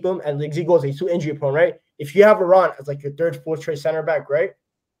 you keep him. And like Zigo, he's too injury prone, right? If you have Varane as like your 3rd, 4th choice center back, right,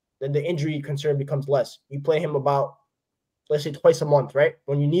 then the injury concern becomes less. You play him about, let's say, twice a month, right?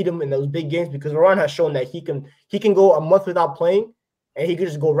 When you need him in those big games, because Varane has shown that he can go a month without playing, and he could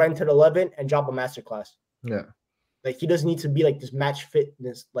just go right into the 11 and drop a masterclass. Yeah. Like, he doesn't need to be like this match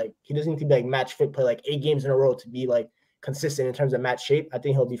fitness. Like, he doesn't need to be like match fit, play like 8 games in a row to be like consistent in terms of match shape. I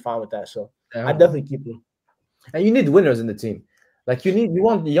think he'll be fine with that. So I definitely keep him. And you need winners in the team. Like, you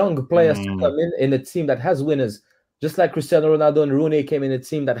want young players to come in a team that has winners, just like Cristiano Ronaldo and Rooney came in a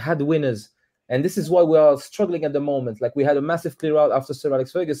team that had winners. And this is why we are struggling at the moment. Like, we had a massive clear out after Sir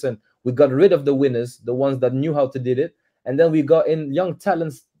Alex Ferguson. We got rid of the winners, the ones that knew how to did it, and then we got in young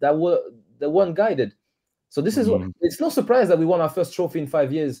talents that were the one guided. So this is what, it's no surprise that we won our first trophy in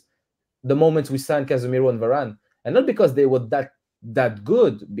 5 years the moment we signed Casemiro and Varane, and not because they were that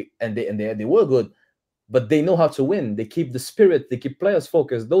good, and they were good, but they know how to win. They keep the spirit. They keep players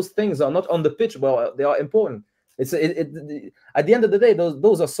focused. Those things are not on the pitch, but they are important. At the end of the day,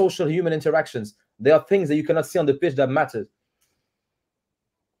 those are social human interactions. They are things that you cannot see on the pitch that matter.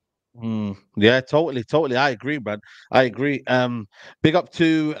 Yeah, totally. I agree, man. I agree. Big up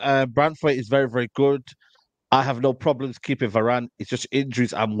to Branthwaite is very, very good. I have no problems keeping Varane. It's just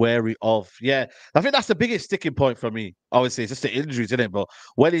injuries I'm wary of. Yeah, I think that's the biggest sticking point for me. Obviously, it's just the injuries, isn't it? But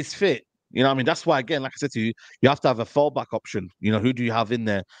when he's fit, you know what I mean? That's why, again, like I said to you, you have to have a fallback option. You know, who do you have in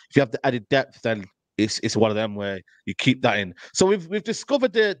there? If you have the added depth, then it's one of them where you keep that in. So we've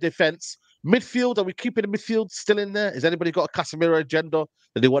discovered the defense. Midfield, are we keeping the midfield still in there? Has anybody got a Casemiro agenda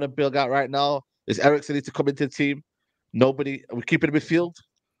that they want to build out right now? Is Eriksen need to come into the team? Nobody. Are we keeping the midfield?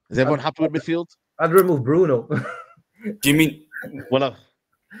 Is everyone happy with midfield? I'd remove Bruno. Do you mean what?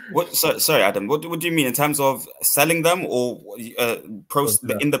 Sorry, Adam. What do you mean in terms of selling them or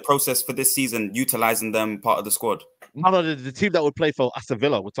in the process for this season, utilizing them part of the squad? No, the team that would play for Aston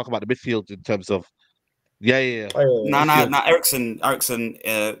Villa. We're talking about the midfield in terms of. Yeah. Nah. Eriksen.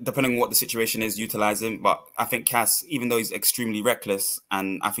 Depending on what the situation is, utilize him. But I think Cass, even though he's extremely reckless,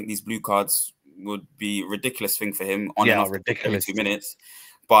 and I think these blue cards would be a ridiculous thing for him on and off ridiculous 2 minutes.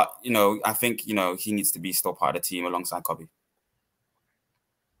 But I think he needs to be still part of the team alongside Kobe.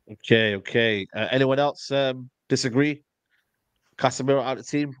 Okay. Anyone else disagree? Casemiro out of the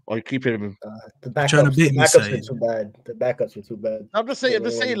team, or you keeping him? The trying to backups, bait me, are Saeed. too bad. The backups are too bad. I'm just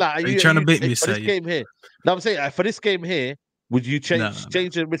saying, like, Are you trying to bait me, for this Saeed? game here? No, I'm saying for this game here, would you change No.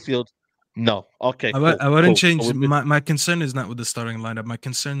 the midfield? No. Okay, I wouldn't change. So My concern is not with the starting lineup. My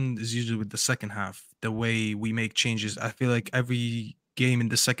concern is usually with the second half. The way we make changes. I feel like every game in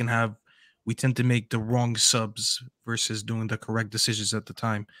the second half, we tend to make the wrong subs versus doing the correct decisions at the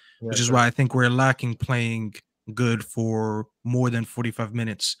time, which is why I think we're lacking playing good for more than 45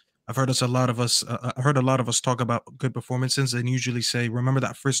 minutes. I've heard a lot of us talk about good performances and usually say, remember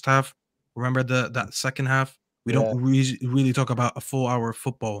that first half, remember that second half. We don't really talk about a full hour of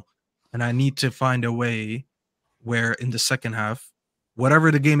football. And I need to find a way where in the second half,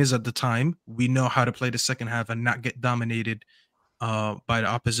 whatever the game is at the time, we know how to play the second half and not get dominated by the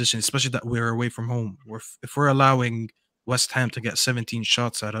opposition, especially that we're away from home. If we're allowing West Ham to get 17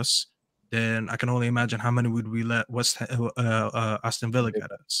 shots at us, then I can only imagine how many would we let Aston Villa get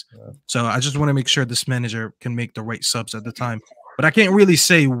at us. So I just want to make sure this manager can make the right subs at the time. But I can't really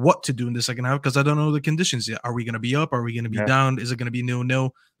say what to do in the second half because I don't know the conditions yet. Are we going to be up? Are we going to be down? Is it going to be 0-0?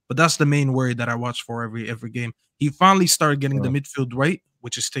 But that's the main worry that I watch for every game. He finally started getting the midfield right,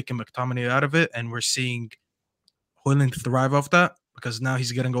 which is taking McTominay out of it, and we're seeing Hoyland thrive off that because now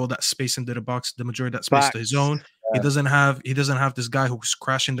he's getting all that space into the box, the majority of that space to his own. He doesn't have this guy who's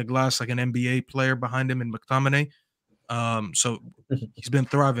crashing the glass like an NBA player behind him in McTominay. So he's been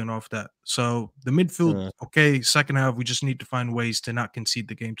thriving off that. So the midfield, okay. Second half, we just need to find ways to not concede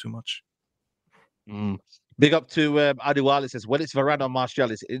the game too much. Big up to Adiwali says, when it's Varane or Martial,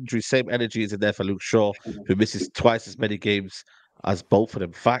 it's injury, same energy is in there for Luke Shaw, who misses twice as many games as both of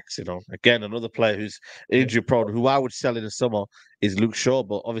them. Facts, Again, another player who's injury prone, who I would sell in the summer, is Luke Shaw,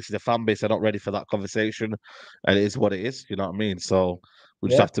 but obviously the fan base are not ready for that conversation, and it is what it is. You know what I mean? So we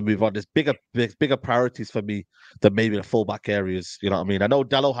just have to move on. There's bigger priorities for me than maybe the fullback areas. You know what I mean? I know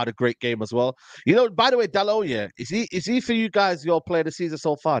Dalot had a great game as well. By the way, Dalot, is he for you guys your player of the season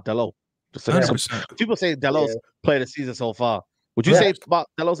so far, Dalot? Just some people saying Dalot's player of the season so far. Would you say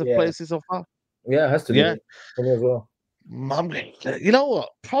Dalot's a player of the season so far? Yeah, it has to be. For me as well. You know what?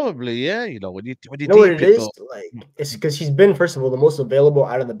 Probably, yeah. When you know what it is? Like, it's because he's been, first of all, the most available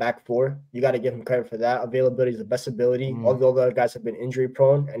out of the back four. You got to give him credit for that. Availability is the best ability. All the other guys have been injury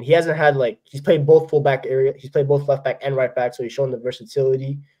prone, and he hasn't had he's played both fullback area. He's played both left back and right back, so he's shown the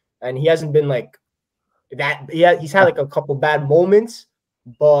versatility. And he hasn't been like that. He's had a couple bad moments,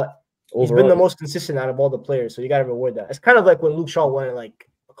 but he's been the most consistent out of all the players. So you got to reward that. It's kind of like when Luke Shaw won it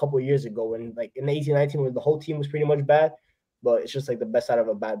a couple of years ago, when in the 18-19 where the whole team was pretty much bad. But it's just the best out of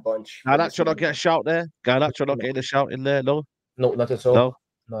a bad bunch. Garnacho not get a shout there. Garnacho not getting a shout in there, no? No, not at all. No,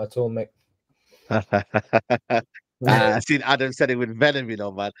 not at all, mate. I seen Adam said it with venom,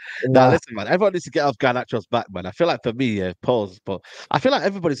 man. Now listen, man, everyone needs to get off Garnacho's back, man. I feel like for me, pause, but I feel like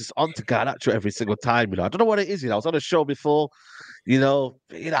everybody's just on to Garnacho every single time, I don't know what it is, I was on a show before,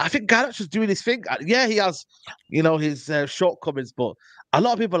 I think Garnacho's doing his thing. Yeah, he has, his shortcomings, but a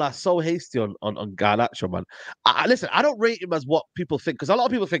lot of people are so hasty on Garnacho, man. Listen, I don't rate him as what people think, because a lot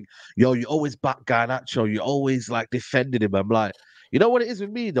of people think, yo, you always back Garnacho, you always defending him. I'm like, you know what it is with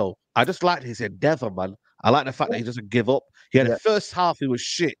me though? I just like his endeavor, man. I like the fact that he doesn't give up. He had the first half, he was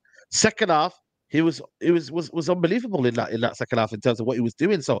shit. Second half, he was unbelievable in that second half in terms of what he was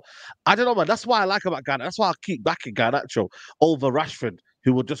doing. So I don't know, man. That's why I like about Garnacho. That's why I keep backing Garnacho over Rashford,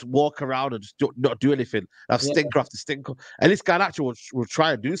 who will just walk around and just not do anything. Have stinker after stinker. At least Garnacho will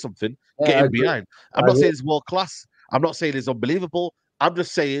try and do something, get him behind. I'm not saying he's world class. I'm not saying he's unbelievable. I'm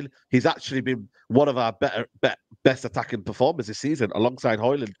just saying he's actually been one of our best attacking performers this season, alongside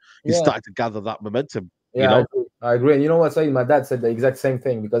Hoyland. He's started to gather that momentum. Yeah, I agree. And you know what, Saeed? My dad said the exact same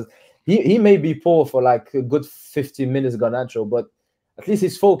thing, because he may be poor for a good 15 minutes, Garnacho, but at least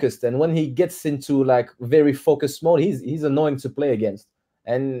he's focused. And when he gets into very focused mode, he's annoying to play against.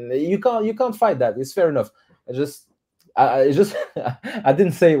 And you can't fight that. It's fair enough. I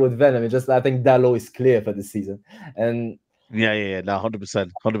didn't say it with venom. I think Dalot is clear for this season. And yeah, no,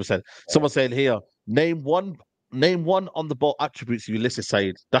 100%. Someone saying here, name one on the ball attributes you listed,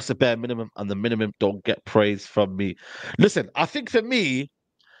 Saeed. That's the bare minimum, and the minimum don't get praise from me. Listen, I think for me,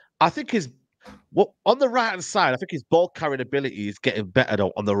 on the right hand side, I think his ball carrying ability is getting better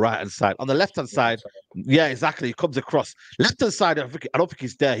though. On the right hand side, on the left hand side, Yeah, exactly. He comes across left-hand side. I don't think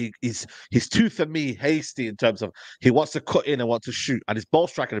he's there. He's too, for me, hasty in terms of he wants to cut in and want to shoot, and his ball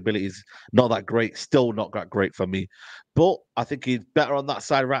striking ability is not that great. Still not that great for me. But I think he's better on that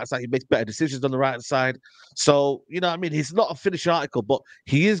side, right side. He makes better decisions on the right side. So you know, what I mean, he's not a finished article, but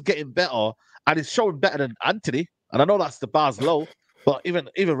he is getting better, and he's showing better than Anthony. And I know that's the bar's low, but even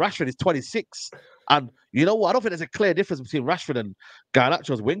Rashford is 26. And you know what? I don't think there's a clear difference between Rashford and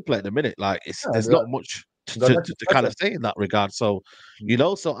Garnacho's wing play at the minute. Like, there's not much to kind of say in that regard. So, you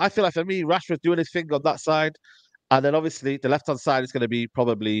know, so I feel like for me, Rashford's doing his thing on that side. And then obviously the left hand side is going to be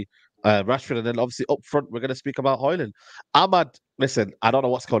probably Rashford. And then obviously up front, we're going to speak about Højlund. Ahmad, listen, I don't know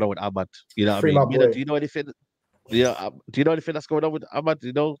what's going on with Ahmad. You know what I mean? Do you know anything? Yeah, do you know anything that's going on with Ahmad? Do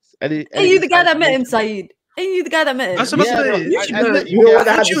you know any? Are you the guy that met him, Saeed? Ain't you the guy that met him? That's what I'm saying. You know what?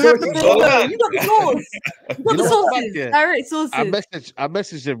 I had the sources. You got the source. You got the sources. Direct sources. I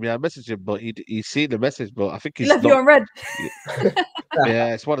messaged him. Yeah, I messaged him, but he's seen the message, but I think he's left you on red.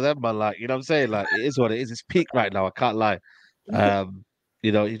 Yeah, it's one of them, man. Like, you know what I'm saying? Like, it is what it is. It's peak right now. I can't lie.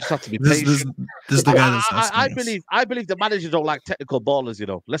 You know, you just have to be patient. This is the guy that's asking I believe the managers don't like technical ballers, you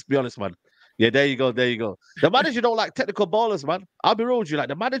know. Let's be honest, man. Yeah, there you go. The manager don't like technical ballers, man. I'll be real with you. Like,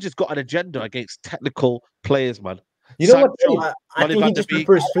 the manager's got an agenda against technical players, man. You know what? I think he just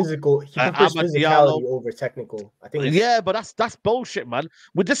prefers physical. He prefers physicality over technical. I think. Yeah, but that's bullshit, man.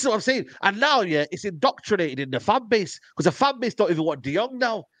 Well, this is what I'm saying. And now, yeah, it's indoctrinated in the fan base because the fan base don't even want De Jong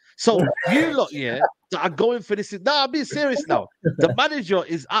now. So you lot, yeah, that are going for this. No, I'm being serious now. The manager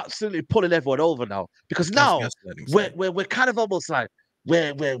is absolutely pulling everyone over now because now we're kind of almost like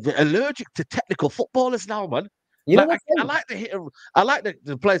we're allergic to technical footballers now, man. You know, I like the hitter. I like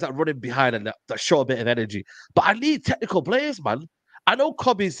the players that run in behind and that show a bit of energy. But I need technical players, man. I know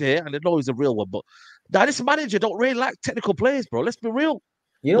Cobby's here, and I know he's a real one. But now this manager don't really like technical players, bro. Let's be real.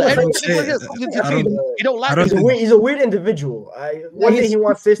 You know what? You don't like. He's a weird individual. One day he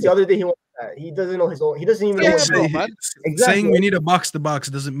wants this, the other day he wants that. He doesn't know his own. He doesn't even know. Man. Exactly. Saying we need a box to box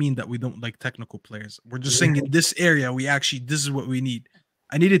doesn't mean that we don't like technical players. We're just saying in this area this is what we need.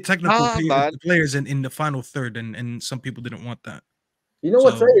 I needed technical players in the final third, and some people didn't want that. You know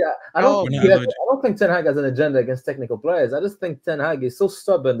what? I don't think Ten Hag has an agenda against technical players. I just think Ten Hag is so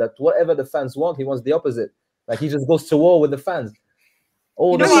stubborn that whatever the fans want, he wants the opposite. Like, he just goes to war with the fans.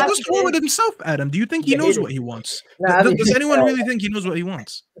 He goes to war with himself, Adam. Do you think he knows what he wants? Does anyone really think he knows what he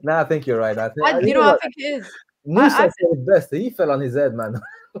wants? Nah, I think you're right. I think I think it is. Musa said it best. He fell on his head, man.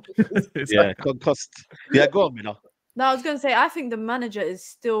 Yeah, concussed. Yeah, go on, Mina. No, I was going to say, I think the manager is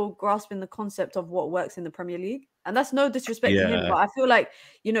still grasping the concept of what works in the Premier League. And that's no disrespect to him, but I feel like,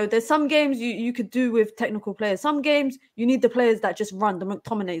 you know, there's some games you could do with technical players. Some games you need the players that just run, the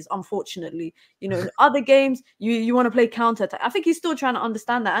McTominays, unfortunately. You know, in other games, you want to play counter-attack. I think he's still trying to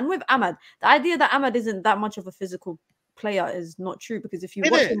understand that. And with Ahmad, the idea that Ahmad isn't that much of a physical player is not true, because if you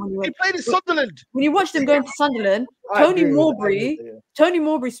watch him he played in Sunderland. When you watched him going to Sunderland, Tony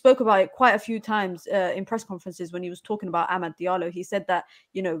Mowbray spoke about it quite a few times in press conferences when he was talking about Amad Diallo. He said that,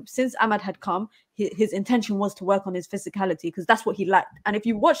 you know, since Ahmad had come, his intention was to work on his physicality because that's what he lacked. And if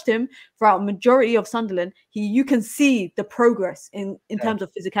you watched him throughout a majority of Sunderland, you can see the progress in terms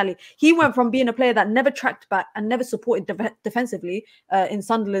of physicality. He went from being a player that never tracked back and never supported defensively in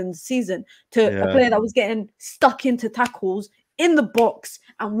Sunderland's season to a player that was getting stuck into tackles in the box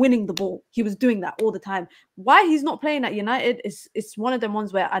and winning the ball. He was doing that all the time. Why he's not playing at United is one of them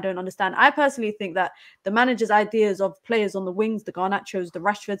ones where I don't understand. I personally think that the manager's ideas of players on the wings, the Garnachos, the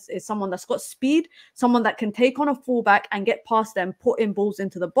Rashfords, is someone that's got speed, someone that can take on a fullback and get past them, put in balls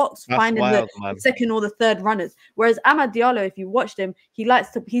into the box, finding the second or the third runners. Whereas Amad Diallo, if you watched him, he's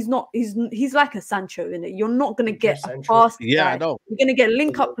like a Sancho in it. You're not going to get a pass. Yeah, I know. You're going to get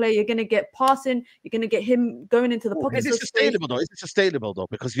link up play. You're going to get passing. You're going to get him going into the pocket. Is it sustainable though? Is it sustainable though?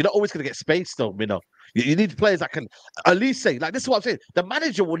 Because you're not always going to get space though, you know. You need players that can. Elise, like, this is what I'm saying. The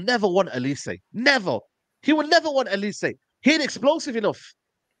manager will never want Elise. Never. He will never want Elise. He ain't explosive enough.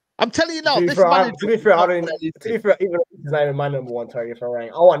 I'm telling you now. To be fair, even he's not even my number one target for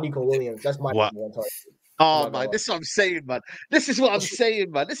rank. I want Nico Williams. That's my number one target. Oh man, this is what I'm saying, man. This is what I'm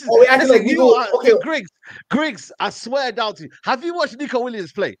saying, man. This is Griggs. I swear down to you. Have you watched Nico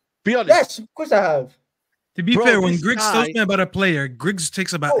Williams play? Be honest. Yes, of course I have. To be fair, when Griggs tells me about a player, Griggs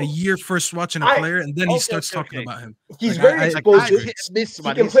takes about a year first watching a player, and then he starts talking about him. He's very explosive.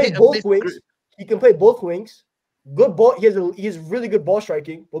 He can play both wings. He can play both wings. Good ball. He has really good ball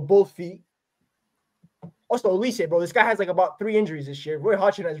striking with both feet. Also, Elise, bro, this guy has like about 3 injuries this year. Roy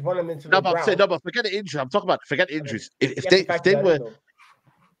Hodgson has run him into the ground. No, but forget the injury. I'm talking about forget injuries. If they were.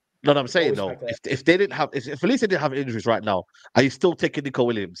 No, I'm saying though, if they didn't have, if Elise didn't have injuries right now, are you still taking Nico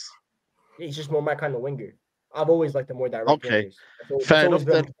Williams? He's just more my kind of winger. I've always liked the more direct Okay. wingers. That's Fair always enough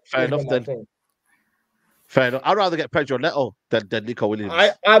been- then. Fair always enough been my then. thing. Fair enough. I'd rather get Pedro Neto than Nico Williams.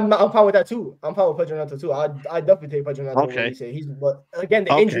 I'm fine with that too. I'm fine with Pedro Neto too. I definitely take Pedro Neto. Okay. What you say. But again,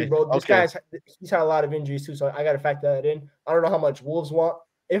 the Okay, injury, bro. This okay. he's had a lot of injuries too, so I got to factor that in. I don't know how much Wolves want.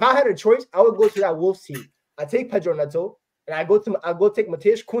 If I had a choice, I would go to that Wolves team. I take Pedro Neto and I go take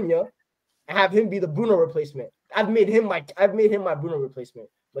Matheus Cunha and have him be the Bruno replacement. I've made him my Bruno replacement.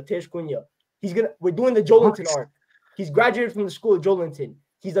 Matheus Cunha. We're doing the Jolinton arc. He's graduated from the school of Jolinton.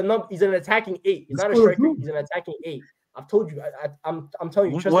 He's an attacking 8. He's not a striker. He's an attacking 8. I've told you. I'm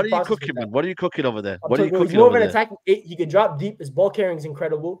telling you. What are you cooking, man? What are you cooking over there? What are you cooking He's more of over an there? attacking 8. He can drop deep. His ball carrying is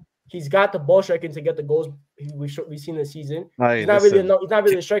incredible. He's got the ball striking to get the goals we've seen this season. Hey, he's not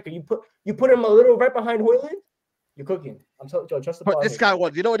really a striker. You put him a little right behind Højlund, you're cooking. I'm telling you, trust the But ball. this guy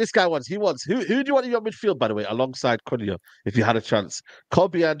wants. You know what this guy wants? He wants. Who do you want in your midfield, by the way, alongside Cunha, if you had a chance?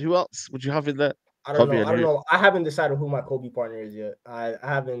 Kobe and who else would you have in there? I don't know. I haven't decided who my Kobe partner is yet. I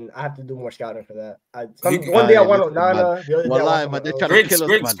haven't. I have to do more scouting for that. One day I want Onana. The other day I want they're trying to kill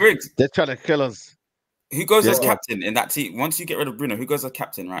us, man. They're trying to kill us. Who goes as captain in that team? Once you get rid of Bruno, who goes as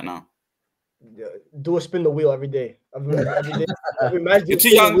captain right now? Do a spin the wheel every day. Every day. You're too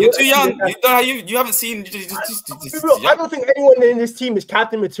young. You're too young. You haven't seen. I don't think anyone in this team is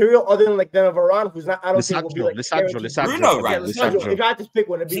captain material other than like Varane, who's not. I don't think will be like Bruno, right? If I had to pick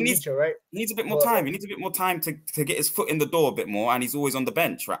one, it'd be Licha, right? He needs a bit more time. He needs a bit more time to get his foot in the door a bit more, and he's always on the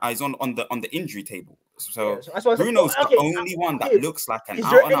bench, right? He's on the injury table. So Bruno's the only one that looks like an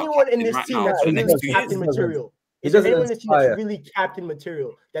out and out captain in this right team now for the next 2 years. captain material? Is there anyone in this team that's really captain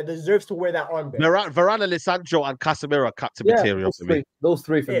material that deserves to wear that armband? Varane, Lisandro, and Casemiro are captain material for me. Those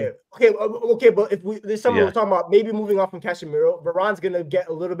three for me. Okay, but if there's someone we're talking about, maybe moving off from Casemiro, Varane's gonna get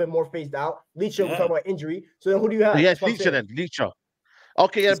a little bit more phased out. Licha, we're talking about injury. So then who do you have? Yeah, Licha.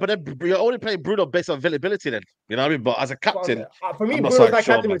 Okay, yeah, but then you're only playing Bruno based on availability then. You know what I mean? But as a captain, for me, Bruno's not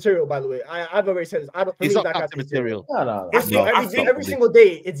captain material, by the way. I've already said this. He's not captain material. No. Every single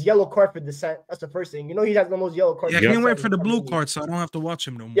day, it's yellow card for dissent. That's the first thing. You know he has the most yellow cards. Yeah, I can't wait for the blue card so I don't have to watch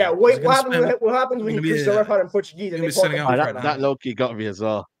him no more. Yeah, what happens when you push the ref out in Portuguese and they that low-key got me as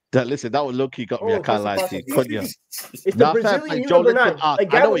well. That one low-key got me. I can't lie to you. It's the Brazilian number 9. I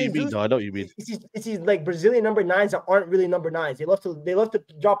know what you mean, though. I know what you mean. It's these like Brazilian number 9s that aren't really number 9s. They love to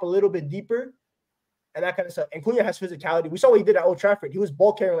drop a little bit deeper and that kind of stuff. And Cunha has physicality. We saw what he did at Old Trafford. He was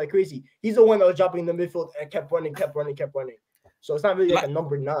ball carrying like crazy. He's the one that was dropping in the midfield and kept running. So it's not really like a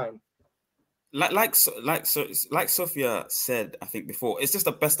number 9. Like Sophia said, I think before, it's just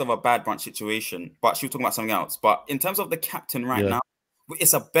the best of a bad bunch situation. But she was talking about something else. But in terms of the captain right now,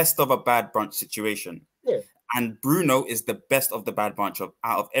 it's a best of a bad bunch situation. Yeah. And Bruno is the best of the bad bunch out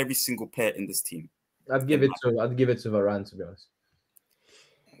of every single player in this team. I'd give it to Varane, to be honest.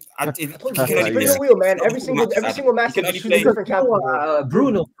 Every single match can choose a different captain.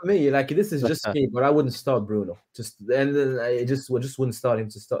 Bruno for me, like this is just me, but I wouldn't start Bruno. I just wouldn't start him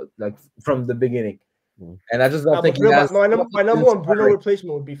to start like from the beginning. And I just don't think my number one Bruno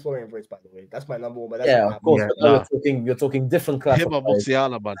replacement would be Florian Wirtz, by the way. That's my number one. But that's of course. You're talking different class. Him or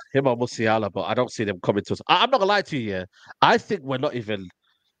Musiala, man. Him or Musiala, but I don't see them coming to us. I'm not gonna lie to you. Yeah, I think we're not even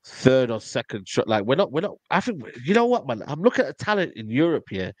third or second shot. Like we're not. I think you know what, man. I'm looking at the talent in Europe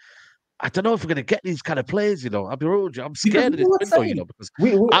here. I don't know if we're gonna get these kind of players. You know, I'm scared of this window. You know, because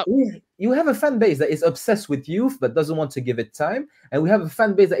you have a fan base that is obsessed with youth but doesn't want to give it time, and we have a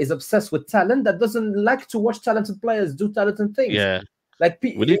fan base that is obsessed with talent that doesn't like to watch talented players do talented things. Yeah, like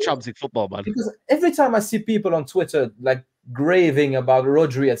we need Champions League football, man. Because every time I see people on Twitter like raving about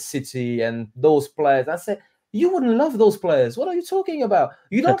Rodri at City and those players, I say, you wouldn't love those players. What are you talking about?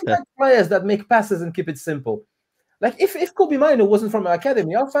 You don't like players that make passes and keep it simple. Like if Kobe Mainoo wasn't from our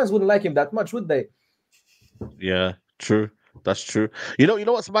academy, our fans wouldn't like him that much, would they? Yeah, true. That's true. You know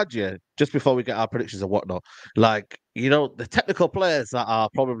what's mad, yeah? Just before we get our predictions and whatnot, like, the technical players that are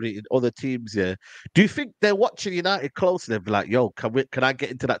probably in other teams, yeah. Do you think they're watching United closely and be like, yo, can I get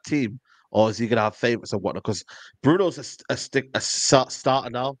into that team? Or is he gonna have favourites and whatnot? Because Bruno's a starter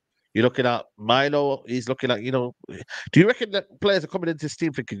now. You're looking at Mainoo, he's looking at, do you reckon that players are coming into this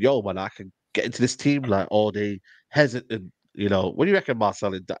team thinking, yo, man, I can get into this team, like, or they hesitant, what do you reckon,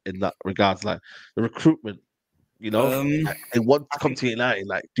 Marcel, in that regards, like the recruitment, they want to come to United,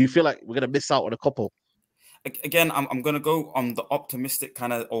 like, do you feel like we're going to miss out on a couple? Again, I'm going to go on the optimistic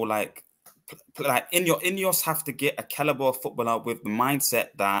kind of, or like Ineos have to get a caliber of footballer with the mindset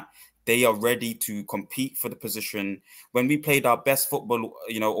that they are ready to compete for the position. When we played our best football,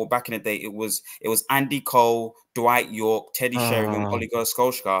 or back in the day, it was Andy Cole, Dwight York, Teddy Sheringham, Oliver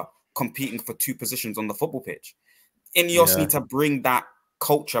Solskjaer competing for 2 positions on the football pitch. Ineos need to bring that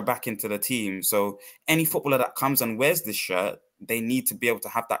culture back into the team. So any footballer that comes and wears this shirt, they need to be able to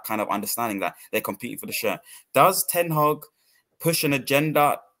have that kind of understanding that they're competing for the shirt. Does Ten Hag push an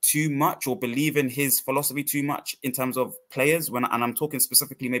agenda too much or believe in his philosophy too much in terms of players? And I'm talking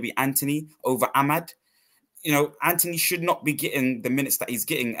specifically maybe Anthony over Ahmad. You know, Anthony should not be getting the minutes that he's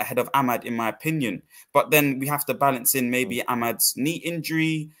getting ahead of Ahmad, in my opinion. But then we have to balance in maybe Ahmad's knee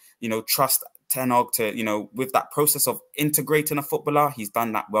injury, you know, trust Ten Hag to, you know, with that process of integrating a footballer. He's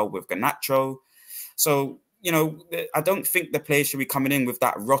done that well with Garnacho. So, you know, I don't think the players should be coming in with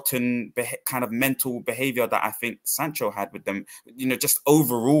that rotten kind of mental behavior that I think Sancho had with them. You know, just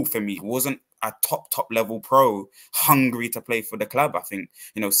overall for me, wasn't a top level pro hungry to play for the club. I think,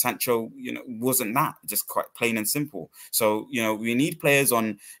 you know, Sancho, you know, wasn't that, just quite plain and simple. So, you know, we need players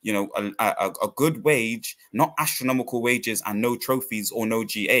on, you know, a good wage, not astronomical wages and no trophies or no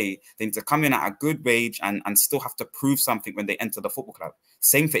GA. They need to come in at a good wage and still have to prove something when they enter the football club.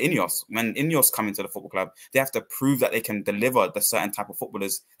 Same for Ineos. When Ineos come into the football club, they have to prove that they can deliver the certain type of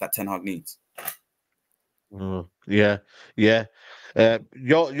footballers that Ten Hag needs. Yeah.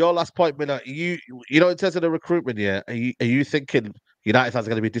 Your last point, Miller. You know, in terms of the recruitment, yeah, are you thinking United fans are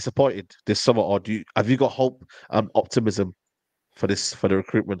going to be disappointed this summer, or have you got hope and optimism for the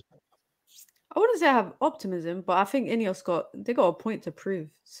recruitment? I wouldn't say I have optimism, but I think Ineos got a point to prove.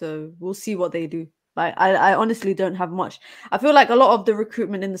 So we'll see what they do. Like I honestly don't have much. I feel like a lot of the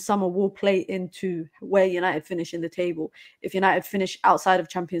recruitment in the summer will play into where United finish in the table. If United finish outside of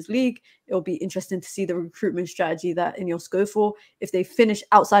Champions League, it'll be interesting to see the recruitment strategy that Ineos go for. If they finish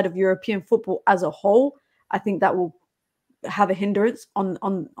outside of European football as a whole, I think that will have a hindrance on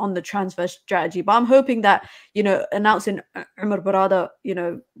the transfer strategy. But I'm hoping that, you know, announcing Umar Barada, you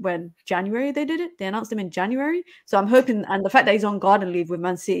know, when January they did it, they announced him in January. So I'm hoping, and the fact that he's on garden leave with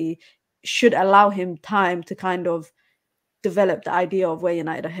Man City should allow him time to kind of develop the idea of where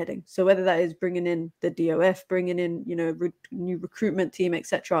United are heading. So whether that is bringing in the DOF, bringing in, you know, new recruitment team,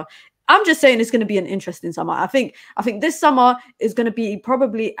 etc. I'm just saying it's going to be an interesting summer. I think this summer is going to be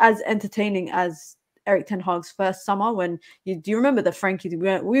probably as entertaining as Eric Ten Hag's first summer. When do you remember the Frankie?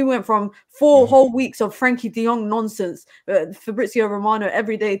 We went from 4 whole weeks of Frankie de Jong nonsense, Fabrizio Romano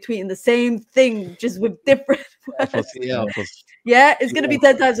every day tweeting the same thing, just with different words. Yeah, it's going to be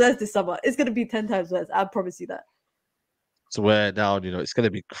 10 times worse this summer. It's going to be 10 times worse. I promise you that. Swear down, you know, it's going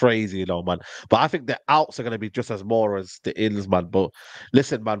to be crazy, you know, man. But I think the outs are going to be just as more as the ins, man. But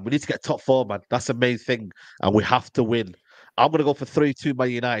listen, man, we need to get top 4, man. That's the main thing, and we have to win. I'm going to go for 3-2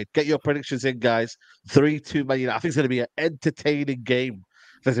 Man United. Get your predictions in, guys. 3-2 Man United. I think it's going to be an entertaining game.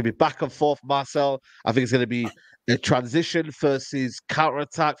 There's going to be back and forth, Marcel. I think it's going to be a transition versus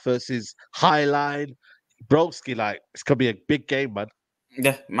counter-attack versus high line. Broski, like, it's going to be a big game, man.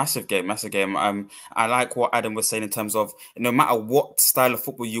 Yeah, massive game. I like what Adam was saying in terms of no matter what style of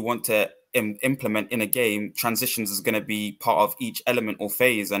football you want to implement in a game, transitions is going to be part of each element or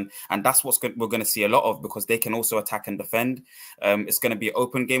phase, and that's what we're going to see a lot of, because they can also attack and defend. It's going to be an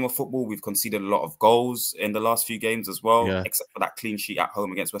open game of football. We've conceded a lot of goals in the last few games as well, except for that clean sheet at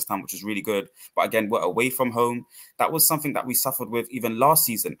home against West Ham, which is really good. But again, we're away from home. That was something that we suffered with even last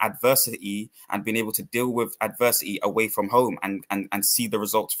season, adversity, and being able to deal with adversity away from home and see the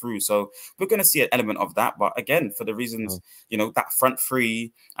results through. So we're going to see an element of that. But again, for the reasons, you know, that front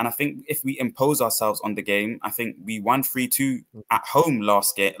three, and I think if we impose ourselves on the game, I think we won 3-2 at home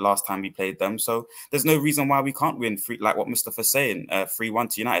last time we played them. So there's no reason why we can't win like what Mustafa's saying,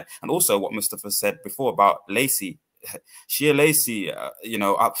 3-1 to United. And also what Mustafa said before about Lacey. Sheer Lacey, you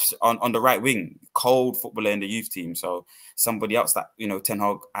know, up on the right wing, cold footballer in the youth team. So somebody else that, you know, Ten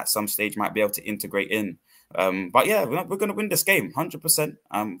Hag at some stage might be able to integrate in. But yeah, we're going to win this game, 100%.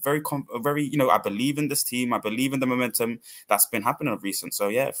 I'm very, you know, I believe in this team. I believe in the momentum that's been happening of recent. So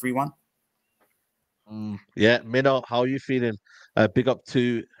yeah, 3-1. Yeah, Minnow, how are you feeling? Big up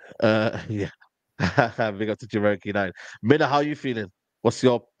to big up to Jamaica United. Minnow, how are you feeling? What's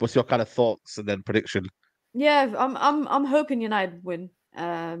your kind of thoughts and then prediction? Yeah, I'm hoping United win.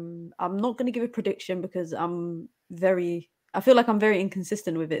 I'm not going to give a prediction because I feel like I'm very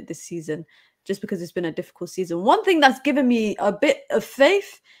inconsistent with it this season, just because it's been a difficult season. One thing that's given me a bit of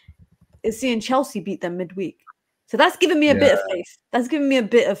faith is seeing Chelsea beat them midweek. So that's given me a bit of faith. That's given me a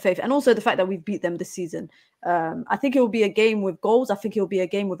bit of faith. And also the fact that we've beat them this season. I think it will be a game with goals. I think it will be a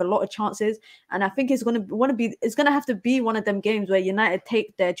game with a lot of chances. And I think it's going to have to be one of them games where United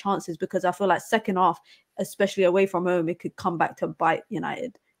take their chances, because I feel like second half, especially away from home, it could come back to bite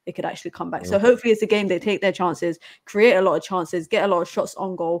United. it could actually come back. So hopefully it's a game they take their chances, create a lot of chances, get a lot of shots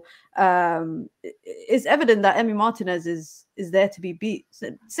on goal. It's evident that Emi Martinez is there to be beat.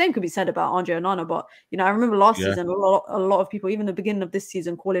 Same could be said about Andre Onana, but I remember last season a lot of people, even the beginning of this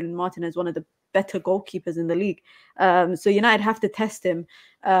season, calling Martinez one of the better goalkeepers in the league. So United have to test him.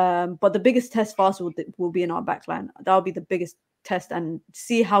 But the biggest test for us will be in our backline. That'll be the biggest test, and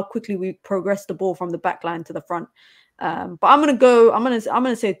see how quickly we progress the ball from the backline to the front. But I'm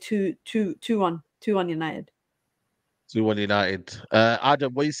gonna say 2-1 United. 2-1 United.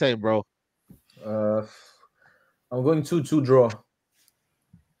 Adam, what are you saying, bro? I'm going 2-2 draw.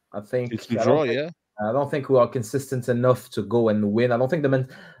 I think 2-2 draw, I don't think we are consistent enough to go and win. I don't think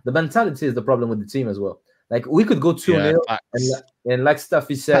the mentality is the problem with the team as well. Like, we could go 2-0 and like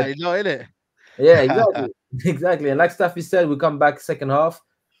Staffy said, I know, innit? Yeah, exactly. Exactly. And like Staffy said, we come back second half,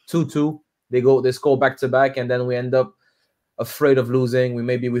 2-2. They score back to back, and then we end up afraid of losing.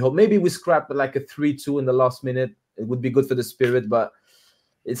 Maybe we scrap like a 3-2 in the last minute. It would be good for the spirit, but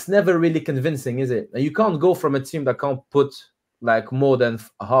it's never really convincing, is it? And you can't go from a team that can't put like more than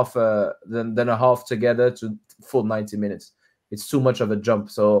half than a half together to full 90 minutes. It's too much of a jump.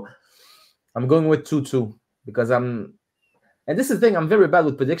 So I'm going with 2-2 because and this is the thing, I'm very bad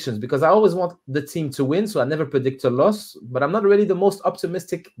with predictions because I always want the team to win, so I never predict a loss, but I'm not really the most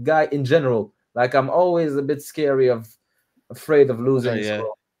optimistic guy in general. Like, I'm always a bit afraid of losing. Yeah.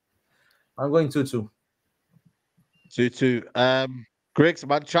 So I'm going 2-2. 2-2. Griggs,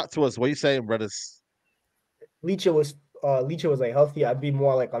 man, chat to us. What are you saying, brothers? Licha was like healthy. I'd be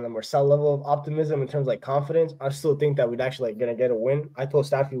more like on the Marcel level of optimism in terms of like confidence. I still think that we'd actually like gonna get a win. I told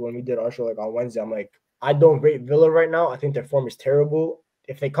Staffy when we did our show like on Wednesday, I'm like, I don't rate Villa right now. I think their form is terrible.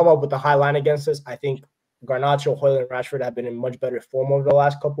 If they come up with a high line against us, I think Garnacho, Højlund, and Rashford have been in much better form over the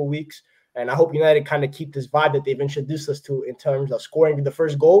last couple of weeks. And I hope United kind of keep this vibe that they've introduced us to in terms of scoring the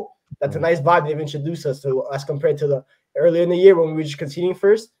first goal. That's a nice vibe they've introduced us to as compared to the earlier in the year when we were just conceding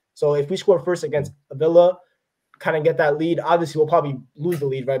first. So if we score first against Villa, kind of get that lead, obviously we'll probably lose the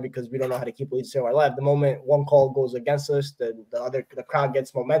lead, right? Because we don't know how to keep the lead so our life. The moment one call goes against us, then the crowd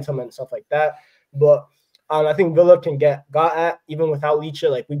gets momentum and stuff like that. But I think Villa can got at even without Licha.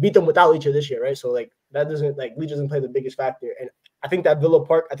 Like, we beat them without Licha this year, right? So like that doesn't like Licha doesn't play the biggest factor. And I think that Villa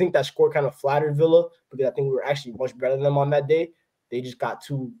Park, I think that score kind of flattered Villa because I think we were actually much better than them on that day. They just got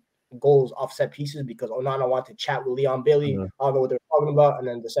 2 goals off set pieces because Onana wanted to chat with Leon Bailey. I don't know what they're talking about, and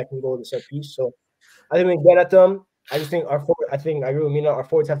then the second goal, the set piece. So I think we can get at them. I just think I agree with Mina. Our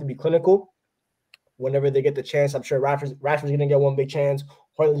forwards have to be clinical whenever they get the chance. I'm sure Rashford's going to get one big chance.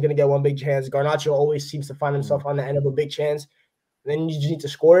 Højlund's going to get one big chance. Garnacho always seems to find himself on the end of a big chance. And then you just need to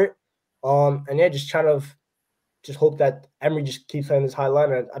score it. And yeah, just hope that Emery just keeps playing this high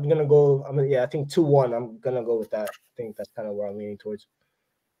line. And I'm going to go, I think 2-1. I'm going to go with that. I think that's kind of where I'm leaning towards.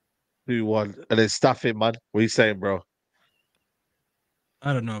 2-1. And then Staffy, man. What are you saying, bro?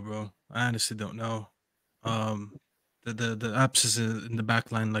 I don't know, bro. I honestly don't know. The abscess in the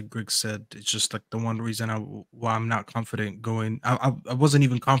back line, like Greg said, it's just like the one reason why I'm not confident going. I wasn't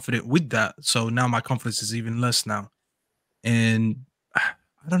even confident with that, so now my confidence is even less now. And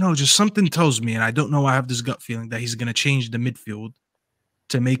I don't know, just something tells me, and I don't know, I have this gut feeling that he's gonna change the midfield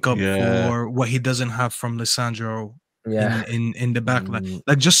to make up for what he doesn't have from Lisandro in the back line.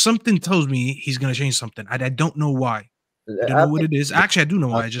 Like, just something tells me he's gonna change something. I don't know why. I don't know what it is. Actually, I do know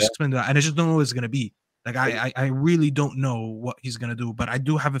why. I just explained that, and I just don't know what it's gonna be. Like, I really don't know what he's gonna do, but I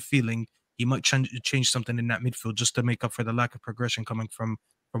do have a feeling he might change something in that midfield just to make up for the lack of progression coming from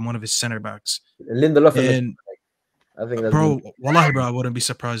one of his center backs. Lindelof, and I think that's bro, wallahi, bro, I wouldn't be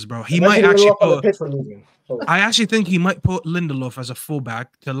surprised, bro. He might actually I actually think he might put Lindelof as a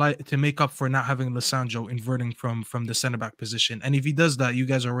fullback to make up for not having Lisandro inverting from the center back position. And if he does that, you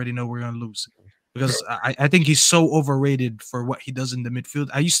guys already know we're gonna lose. Because I think he's so overrated for what he does in the midfield.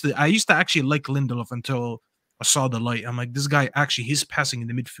 I used to actually like Lindelof until I saw the light. I'm like, this guy actually, his passing in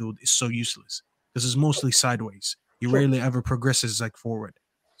the midfield is so useless because it's mostly sideways. He rarely ever progresses like forward.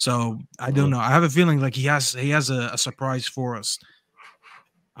 So I don't know. I have a feeling like he has a surprise for us.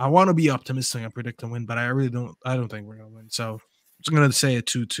 I want to be optimistic and predict a win, but I really don't. I don't think we're gonna win. So I'm just gonna say a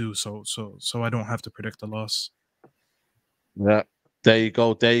 2-2. So I don't have to predict a loss. Yeah. There you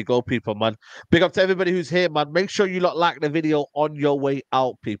go, people, man. Big up to everybody who's here, man. Make sure you like the video on your way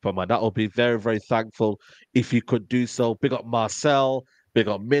out, people, man. That will be very, very thankful if you could do so. Big up Marcel, big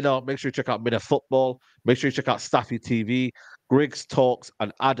up Minna. Make sure you check out Minna Football. Make sure you check out Staffy TV, Griggs Talks,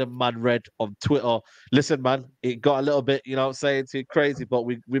 and Adam Manred on Twitter. Listen, man, it got a little bit, you know what I'm saying, too crazy, but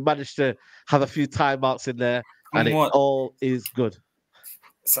we managed to have a few timeouts in there, and it all is good.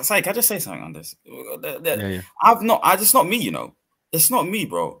 Sorry, can I just say something on this? Yeah. It's not me, you know. It's not me,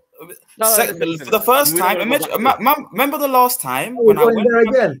 bro. No, For the first we time, don't imagine, remember remember the last time Oh, when we're I going went there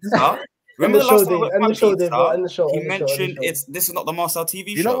for my again. pizza? End Remember the the show, last time I Dave. went for End my the show, Dave. Bro. pizza? End the show. He End the show. End the mentioned show. this is not the Marcel TV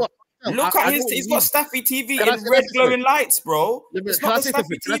You know show. what? Look I at know what he's you got mean. Staffy TV Can I in say red something? glowing lights, bro. Yeah, but It's can not I the say Staffy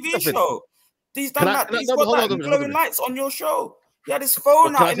something? Can I say TV something? show. He's done that. He's No, got hold that on a minute, hold on a glowing minute. lights on your show. He had his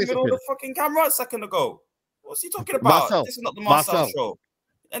phone Can out I in the say middle of something? the fucking camera a second ago. What's he talking about? Marcel, This is not the Marcel Marcel, show.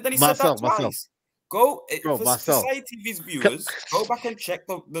 And then he said that Marcel, twice. Go bro, for Marcel. Side TV's Can, viewers. Go back and check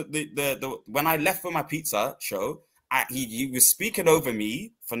the when I left for my pizza show. He was speaking over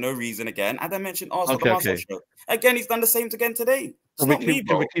me for no reason again, and I mentioned, "Oh, it's not the Marcel show." Again, he's done the same again today. It's not me,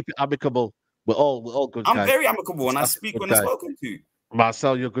 bro. Can we keep it amicable? We're all good I'm guys. very amicable and I Staffy's speak good when guy. I'm spoken to.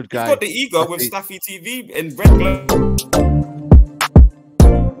 Marcel, you're a good guy. You've got the ego with Staffy- Staffy TV and red glow.